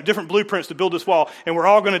idea and I got different blueprints to build this wall and we're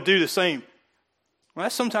all going to do the same. Well,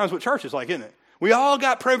 that's sometimes what church is like, isn't it? We all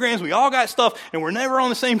got programs, we all got stuff, and we're never on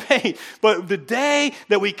the same page. But the day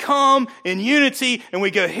that we come in unity and we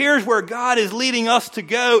go, here's where God is leading us to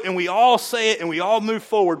go, and we all say it and we all move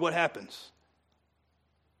forward, what happens?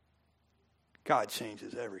 God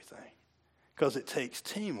changes everything. Because it takes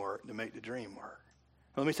teamwork to make the dream work.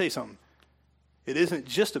 Now, let me tell you something. It isn't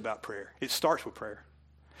just about prayer. It starts with prayer.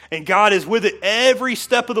 And God is with it every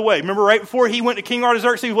step of the way. Remember right before he went to King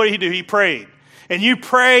Artaxerxes, what did he do? He prayed. And you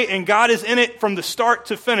pray, and God is in it from the start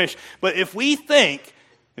to finish. But if we think,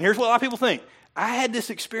 and here's what a lot of people think, I had this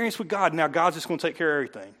experience with God, now God's just going to take care of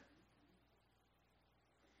everything.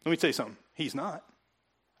 Let me tell you something. He's not.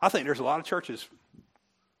 I think there's a lot of churches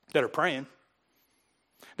that are praying.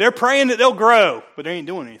 They're praying that they'll grow, but they ain't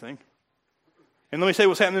doing anything. And let me tell you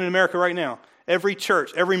what's happening in America right now. Every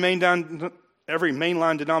church, every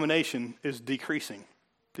mainline denomination is decreasing.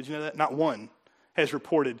 Did you know that? Not one has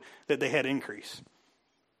reported that they had increase.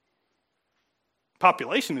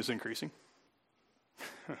 Population is increasing.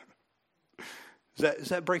 Does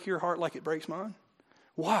that break your heart like it breaks mine?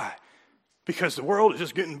 Why? Because the world is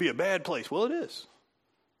just getting to be a bad place. Well, it is.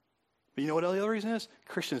 But you know what the other reason is?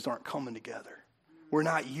 Christians aren't coming together. We're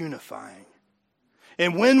not unifying.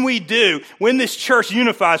 And when we do, when this church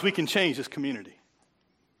unifies, we can change this community.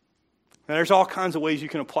 Now, there's all kinds of ways you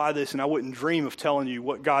can apply this, and I wouldn't dream of telling you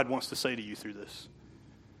what God wants to say to you through this.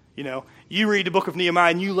 You know, you read the book of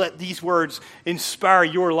Nehemiah, and you let these words inspire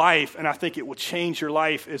your life, and I think it will change your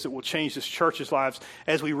life as it will change this church's lives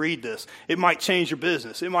as we read this. It might change your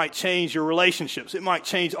business. It might change your relationships. It might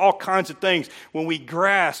change all kinds of things when we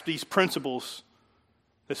grasp these principles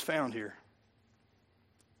that's found here.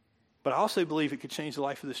 But I also believe it could change the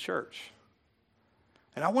life of this church.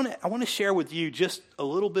 And I want to share with you just a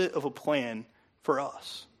little bit of a plan for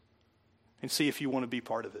us and see if you want to be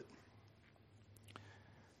part of it.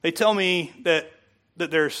 They tell me that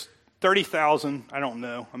there's 30,000, I don't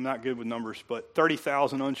know, I'm not good with numbers, but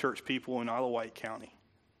 30,000 unchurched people in Isle of Wight County.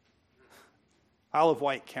 Isle of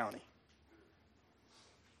Wight County.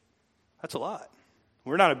 That's a lot.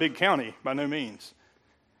 We're not a big county by no means.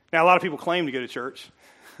 Now, a lot of people claim to go to church.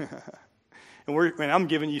 And I'm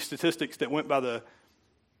giving you statistics that went by the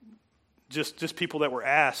just people that were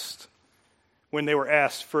asked when they were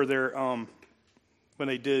asked for their when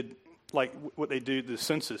they did like what they do the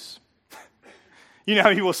census. You know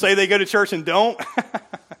how people say they go to church and don't?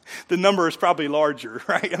 The number is probably larger,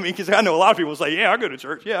 right? I mean, because I know a lot of people say, yeah, I go to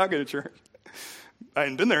church. Yeah, I go to church. I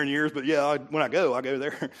haven't been there in years, but yeah, when I go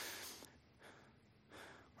there.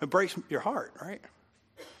 It breaks your heart, right?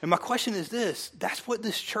 And my question is this, that's what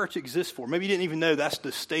this church exists for. Maybe you didn't even know that's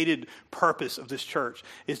the stated purpose of this church,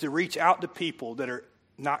 is to reach out to people that are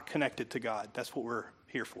not connected to God. That's what we're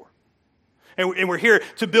here for. And we're here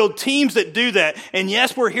to build teams that do that. And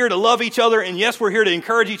yes, we're here to love each other. And yes, we're here to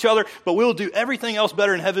encourage each other. But we'll do everything else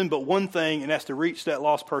better in heaven but one thing, and that's to reach that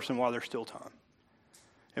lost person while there's still time.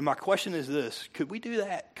 And my question is this, could we do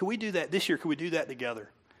that? Could we do that this year? Could we do that together?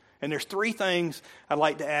 And there's 3 things I'd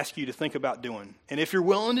like to ask you to think about doing. And if you're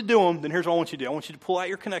willing to do them, then here's what I want you to do. I want you to pull out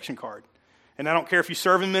your connection card. And I don't care if you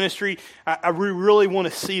serve in ministry. I really want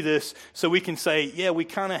to see this so we can say, yeah, we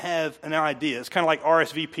kind of have an idea. It's kind of like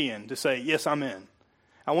RSVPing to say, yes, I'm in.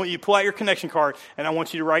 I want you to pull out your connection card, and I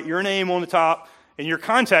want you to write your name on the top and your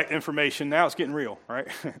contact information. Now it's getting real, right?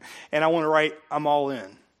 And I want to write, I'm all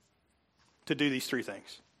in to do these 3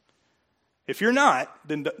 things. If you're not,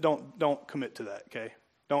 then don't commit to that, okay?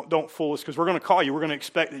 Don't fool us, because we're going to call you. We're going to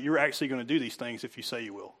expect that you're actually going to do these things if you say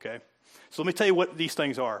you will, okay? So let me tell you what these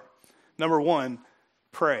things are. Number 1,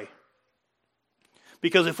 pray.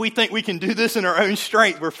 Because if we think we can do this in our own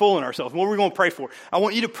strength, we're fooling ourselves. What are we going to pray for? I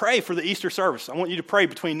want you to pray for the Easter service. I want you to pray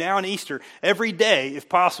between now and Easter every day, if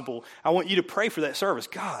possible. I want you to pray for that service.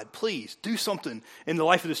 God, please do something in the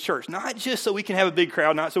life of this church. Not just so we can have a big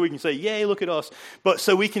crowd, not so we can say, yay, look at us, but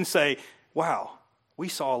so we can say, wow, we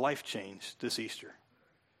saw a life change this Easter.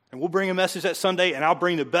 And we'll bring a message that Sunday, and I'll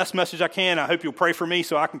bring the best message I can. I hope you'll pray for me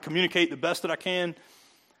so I can communicate the best that I can.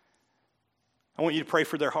 I want you to pray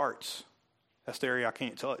for their hearts. That's the area I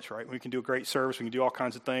can't touch, right? We can do a great service. We can do all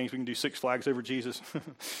kinds of things. We can do 6 Flags over Jesus.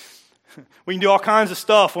 We can do all kinds of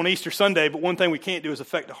stuff on Easter Sunday, but one thing we can't do is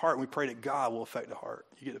affect the heart. We pray that God will affect the heart.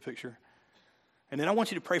 You get the picture? And then I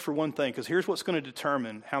want you to pray for one thing, because here's what's going to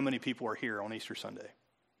determine how many people are here on Easter Sunday.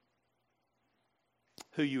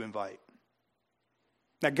 Who you invite.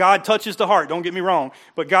 Now, God touches the heart, don't get me wrong,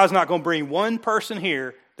 but God's not going to bring one person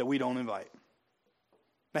here that we don't invite.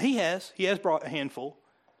 Now, He has brought a handful,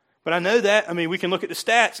 but I know that. I mean, we can look at the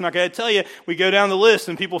stats, and I got to tell you, we go down the list,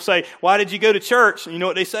 and people say, why did you go to church? And you know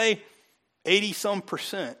what they say?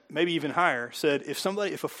 80-some%, maybe even higher, said,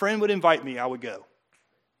 if a friend would invite me, I would go.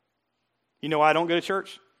 You know why I don't go to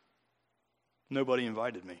church? Nobody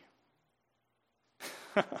invited me.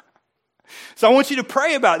 So I want you to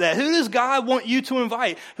pray about that. Who does God want you to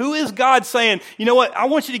invite? Who is God saying, you know what, I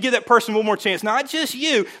want you to give that person one more chance. Not just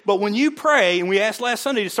you, but when you pray, and we asked last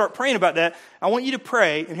Sunday to start praying about that, I want you to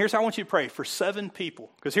pray, and here's how I want you to pray, for 7 people.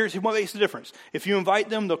 Because here's what makes the difference. If you invite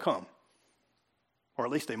them, they'll come. Or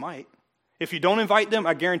at least they might. If you don't invite them,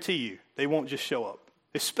 I guarantee you, they won't just show up.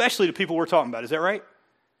 Especially the people we're talking about. Is that right?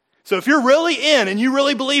 So if you're really in and you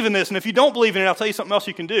really believe in this, and if you don't believe in it, I'll tell you something else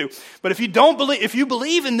you can do. But if you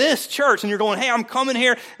believe in this church and you're going, hey, I'm coming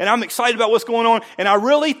here and I'm excited about what's going on, and I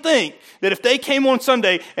really think that if they came on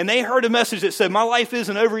Sunday and they heard a message that said, my life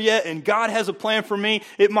isn't over yet and God has a plan for me,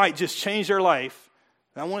 it might just change their life.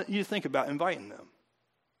 And I want you to think about inviting them.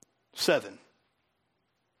 7. Is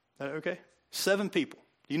that okay? 7 people.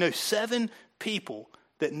 You know 7 people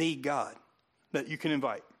that need God that you can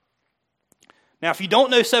invite. Now, if you don't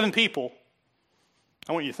know 7 people,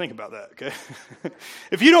 I want you to think about that, okay?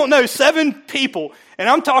 If you don't know 7 people, and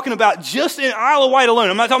I'm talking about just in Isle of Wight alone,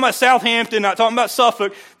 I'm not talking about Southampton, not talking about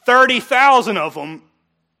Suffolk, 30,000 of them,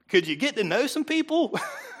 could you get to know some people?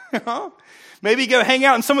 Maybe go hang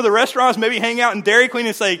out in some of the restaurants, maybe hang out in Dairy Queen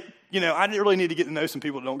and say, you know, I really need to get to know some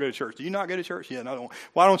people that don't go to church. Do you not go to church? Yeah, no, I don't.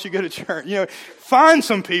 Why don't you go to church? You know, find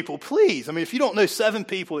some people, please. I mean, if you don't know 7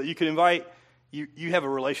 people that you can invite, you have a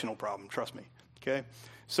relational problem, trust me. Okay,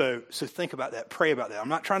 so think about that. Pray about that. I'm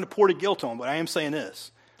not trying to pour the guilt on, but I am saying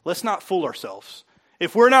this. Let's not fool ourselves.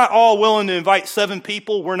 If we're not all willing to invite 7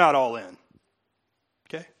 people, we're not all in.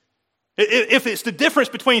 Okay? If it's the difference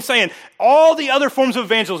between saying all the other forms of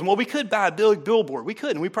evangelism, well, we could buy a billboard. We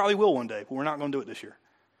could, and we probably will one day, but we're not going to do it this year.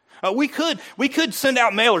 We could send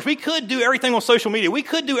out mailers. We could do everything on social media. We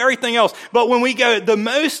could do everything else. But when we go, the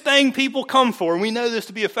most thing people come for, and we know this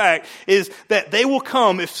to be a fact, is that they will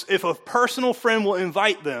come if a personal friend will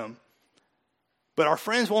invite them. But our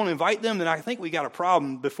friends won't invite them, then I think we got a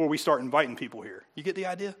problem before we start inviting people here. You get the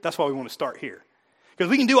idea? That's why we want to start here.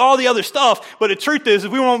 Because we can do all the other stuff, but the truth is,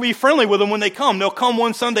 if we want to be friendly with them when they come, they'll come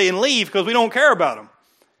one Sunday and leave because we don't care about them.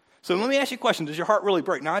 So let me ask you a question. Does your heart really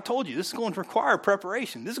break? Now, I told you, this is going to require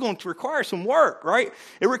preparation. This is going to require some work, right?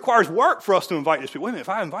 It requires work for us to invite these people. Wait a minute, if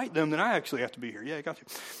I invite them, then I actually have to be here. Yeah, I got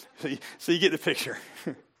you. So you get the picture.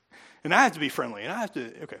 And I have to be friendly, and I have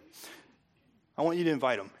to, okay. I want you to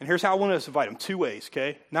invite them. And here's how I want us to invite them. 2 ways,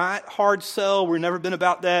 okay? Not hard sell. We've never been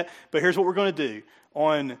about that. But here's what we're going to do.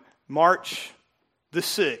 On March the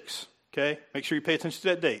 6th, okay? Make sure you pay attention to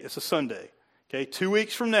that date. It's a Sunday, okay? 2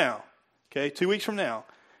 weeks from now, okay? 2 weeks from now.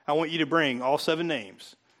 I want you to bring all 7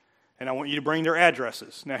 names, and I want you to bring their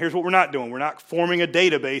addresses. Now, here's what we're not doing. We're not forming a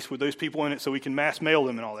database with those people in it so we can mass mail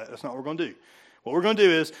them and all that. That's not what we're going to do. What we're going to do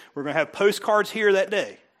is we're going to have postcards here that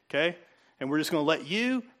day, okay? And we're just going to let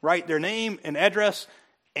you write their name and address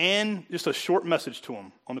and just a short message to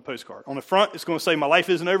them on the postcard. On the front, it's going to say, my life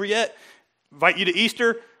isn't over yet. Invite you to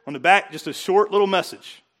Easter. On the back, just a short little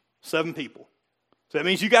message. 7 people. So that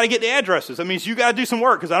means you got to get the addresses. That means you got to do some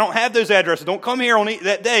work because I don't have those addresses. Don't come here on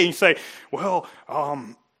that day and say, well,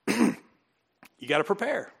 you got to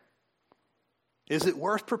prepare. Is it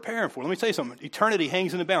worth preparing for? Let me tell you something. Eternity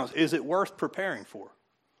hangs in the balance. Is it worth preparing for?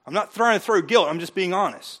 I'm not trying to throw guilt. I'm just being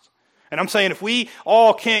honest. And I'm saying if we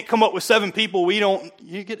all can't come up with 7 people, we don't,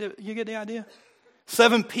 you get the idea?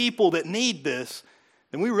 7 people that need this,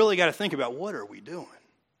 then we really got to think about what are we doing?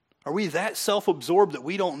 Are we that self-absorbed that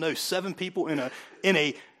we don't know 7 people in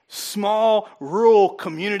a small rural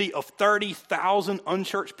community of 30,000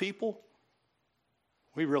 unchurched people?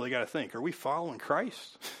 We really got to think, are we following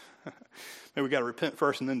Christ? Maybe we got to repent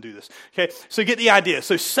first and then do this. Okay, so get the idea.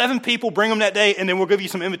 So 7 people, bring them that day, and then we'll give you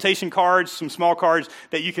some invitation cards, some small cards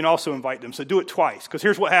that you can also invite them. So do it twice, because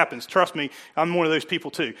here's what happens. Trust me, I'm one of those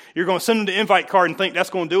people too. You're going to send them the invite card and think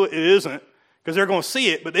that's going to do it. It isn't. Because they're going to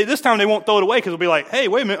see it, but this time they won't throw it away because they'll be like, hey,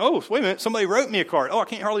 wait a minute, somebody wrote me a card. Oh, I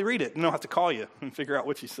can't hardly read it. And they'll have to call you and figure out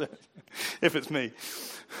what you said, if it's me.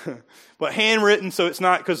 But handwritten, so it's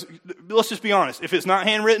not, because let's just be honest. If it's not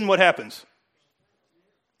handwritten, what happens?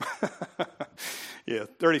 Yeah,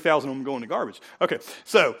 30,000 of them go in the garbage. Okay,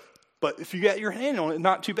 so, but if you got your hand on it,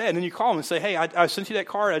 not too bad. And then you call them and say, hey, I sent you that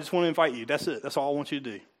card. I just want to invite you. That's it. That's all I want you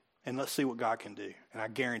to do. And let's see what God can do. And I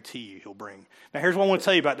guarantee you he'll bring. Now, here's what I want to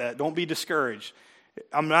tell you about that. Don't be discouraged.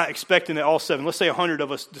 I'm not expecting that all 7. Let's say 100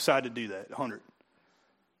 of us decide to do that. 100.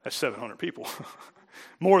 That's 700 people.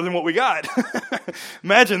 More than what we got.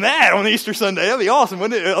 Imagine that on Easter Sunday. That'd be awesome,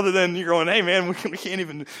 wouldn't it? Other than you're going, hey, man, we can't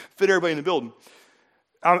even fit everybody in the building.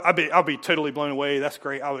 I'll be totally blown away. That's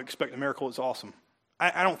great. I would expect a miracle. It's awesome.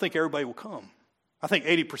 I don't think everybody will come. I think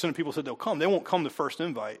 80% of people said they'll come. They won't come the first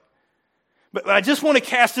invite. But I just want to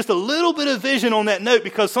cast just a little bit of vision on that note,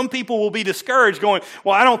 because some people will be discouraged going,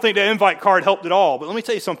 well, I don't think that invite card helped at all. But let me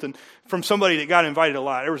tell you something from somebody that got invited a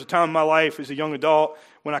lot. There was a time in my life as a young adult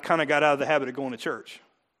when I kind of got out of the habit of going to church.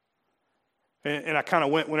 And I kind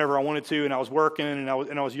of went whenever I wanted to, and I was working, and I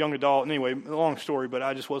was a young adult. And anyway, long story, but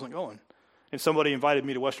I just wasn't going. And somebody invited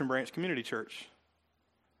me to Western Branch Community Church.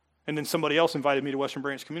 And then somebody else invited me to Western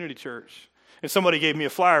Branch Community Church. And somebody gave me a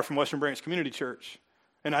flyer from Western Branch Community Church.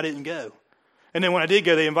 And I didn't go. And then when I did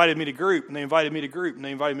go, they invited me to group, and they invited me to group, and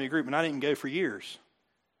they invited me to group, and I didn't go for years.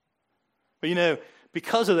 But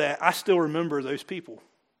because of that, I still remember those people.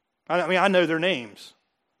 I know their names.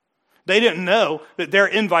 They didn't know that their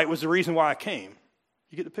invite was the reason why I came.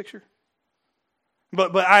 You get the picture?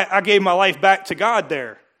 But I gave my life back to God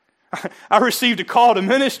there. I received a call to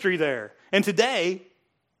ministry there. And today,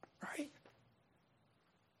 right?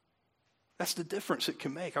 That's the difference it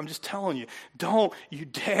can make. I'm just telling you, don't you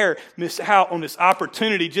dare miss out on this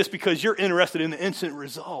opportunity just because you're interested in the instant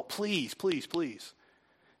result. Please, please, please.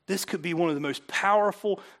 This could be one of the most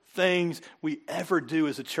powerful things we ever do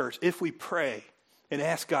as a church if we pray and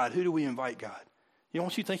ask God, who do we invite, God?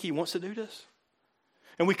 Don't you think he wants to do this?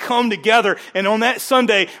 And we come together, and on that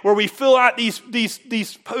Sunday where we fill out these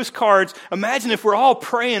postcards, imagine if we're all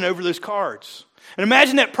praying over those cards. And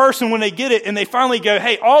imagine that person when they get it and they finally go,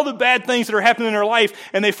 hey, all the bad things that are happening in their life,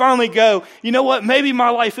 and they finally go, you know what, maybe my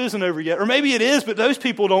life isn't over yet. Or maybe it is, but those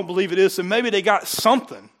people don't believe it is, so maybe they got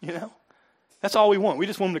something, That's all we want. We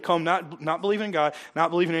just want them to come not believing in God,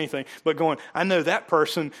 not believing in anything, but going, I know that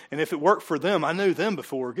person, and if it worked for them, I know them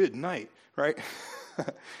before. Good night, right?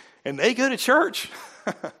 And they go to church.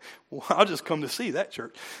 Well, I'll just come to see that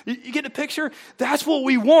church. You get the picture? That's what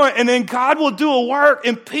we want. And then God will do a work,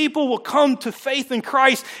 and people will come to faith in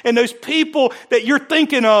Christ. And those people that you're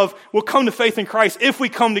thinking of will come to faith in Christ if we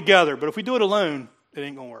come together. But if we do it alone, it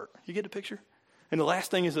ain't going to work. You get the picture? And the last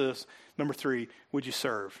thing is this. Number 3, would you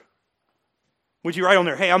serve? Would you write on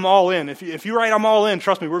there, hey, I'm all in. If you write I'm all in,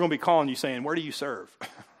 trust me, we're going to be calling you saying, where do you serve?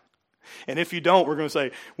 And if you don't, we're going to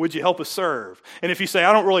say, would you help us serve? And if you say,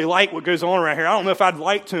 I don't really like what goes on around here, I don't know if I'd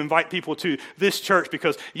like to invite people to this church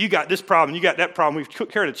because you got this problem, you got that problem. We've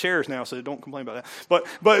took care of the chairs now, so don't complain about that.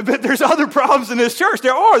 But there's other problems in this church.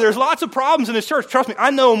 There's lots of problems in this church. Trust me,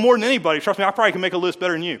 I know them more than anybody. Trust me, I probably can make a list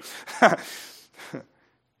better than you.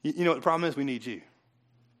 You know what the problem is? We need you.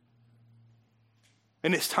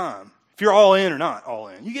 And it's time. If you're all in or not all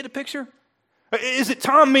in. You get the picture? Is it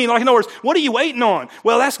time? In other words, what are you waiting on?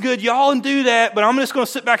 Well, that's good. Y'all can do that, but I'm just going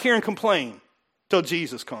to sit back here and complain till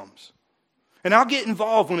Jesus comes. And I'll get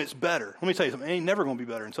involved when it's better. Let me tell you something. It ain't never going to be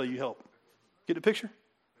better until you help. Get the picture?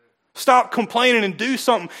 Stop complaining and do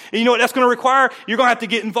something. And you know what that's going to require? You're going to have to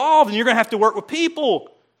get involved, and you're going to have to work with people.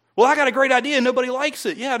 Well, I got a great idea and nobody likes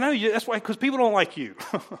it. Yeah, no, that's why, because people don't like you.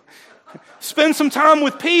 Spend some time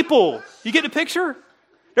with people. You get the picture?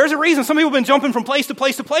 There's a reason some people have been jumping from place to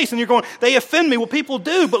place to place, and you're going, they offend me. Well, people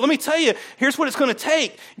do, but let me tell you, here's what it's going to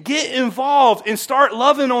take. Get involved and start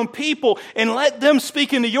loving on people and let them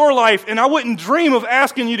speak into your life. And I wouldn't dream of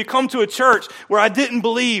asking you to come to a church where I didn't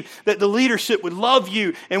believe that the leadership would love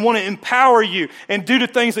you and want to empower you and do the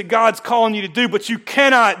things that God's calling you to do, but you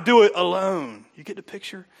cannot do it alone. You get the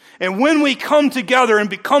picture? And when we come together and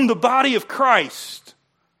become the body of Christ,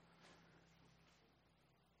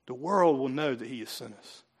 the world will know that he has sent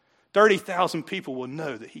us. 30,000 people will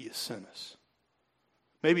know that he has sent us.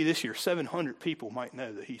 Maybe this year, 700 people might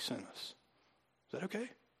know that he sent us. Is that okay?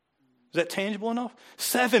 Is that tangible enough?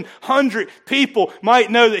 700 people might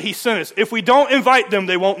know that he sent us. If we don't invite them,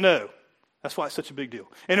 they won't know. That's why it's such a big deal.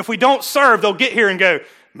 And if we don't serve, they'll get here and go,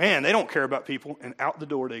 man, they don't care about people, and out the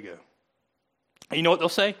door they go. And you know what they'll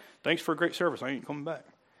say? Thanks for a great service. I ain't coming back.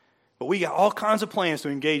 But we got all kinds of plans to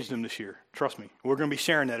engage them this year. Trust me. We're going to be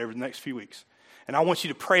sharing that over the next few weeks. And I want you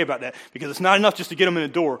to pray about that because it's not enough just to get them in the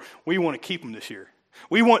door. We want to keep them this year.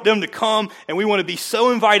 We want them to come, and we want to be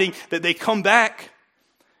so inviting that they come back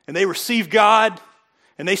and they receive God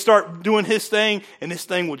and they start doing His thing, and this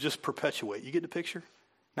thing will just perpetuate. You get the picture?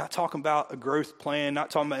 Not talking about a growth plan, not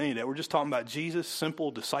talking about any of that. We're just talking about Jesus'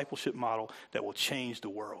 simple discipleship model that will change the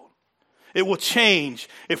world. It will change.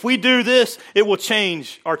 If we do this, it will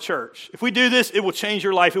change our church. If we do this, it will change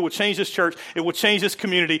your life. It will change this church. It will change this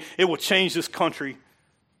community. It will change this country.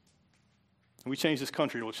 If we change this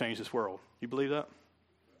country, it will change this world. You believe that?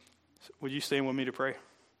 Would you stand with me to pray?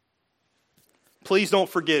 Please don't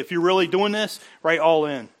forget, if you're really doing this, write all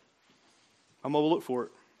in. I'm going to look for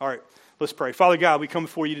it. All right, let's pray. Father God, we come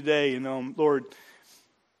before you today, and Lord,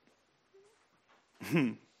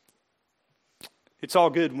 it's all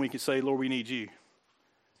good when we can say, Lord, we need you.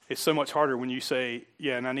 It's so much harder when you say,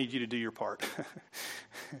 yeah, and I need you to do your part.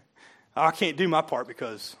 I can't do my part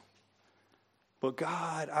but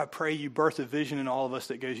God, I pray you birth a vision in all of us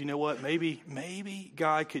that goes, you know what, maybe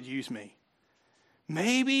God could use me.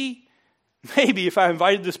 Maybe if I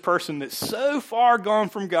invited this person that's so far gone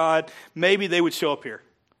from God, maybe they would show up here.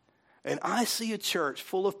 And I see a church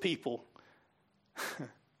full of people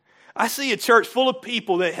I see a church full of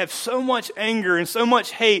people that have so much anger and so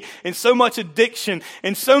much hate and so much addiction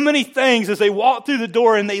and so many things as they walk through the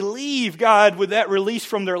door and they leave, God, with that release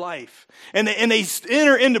from their life. And they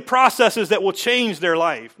enter into processes that will change their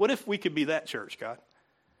life. What if we could be that church, God?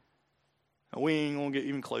 And we ain't going to get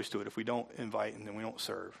even close to it if we don't invite and then we don't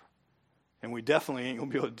serve. And we definitely ain't going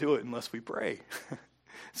to be able to do it unless we pray.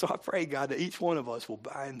 So I pray, God, that each one of us will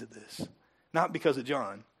buy into this. Not because of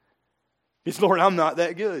John. It's, Lord, I'm not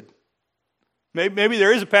that good. Maybe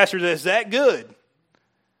there is a pastor that's that good,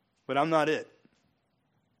 but I'm not it.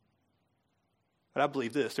 But I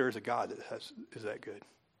believe this, there is a God that is that good.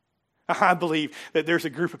 I believe that there's a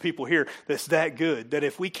group of people here that's that good, that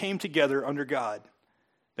if we came together under God,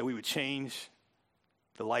 that we would change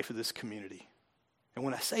the life of this community. And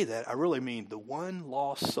when I say that, I really mean the one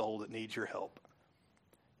lost soul that needs your help.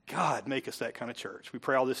 God, make us that kind of church. We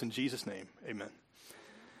pray all this in Jesus' name. Amen.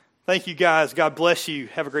 Thank you, guys. God bless you.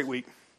 Have a great week.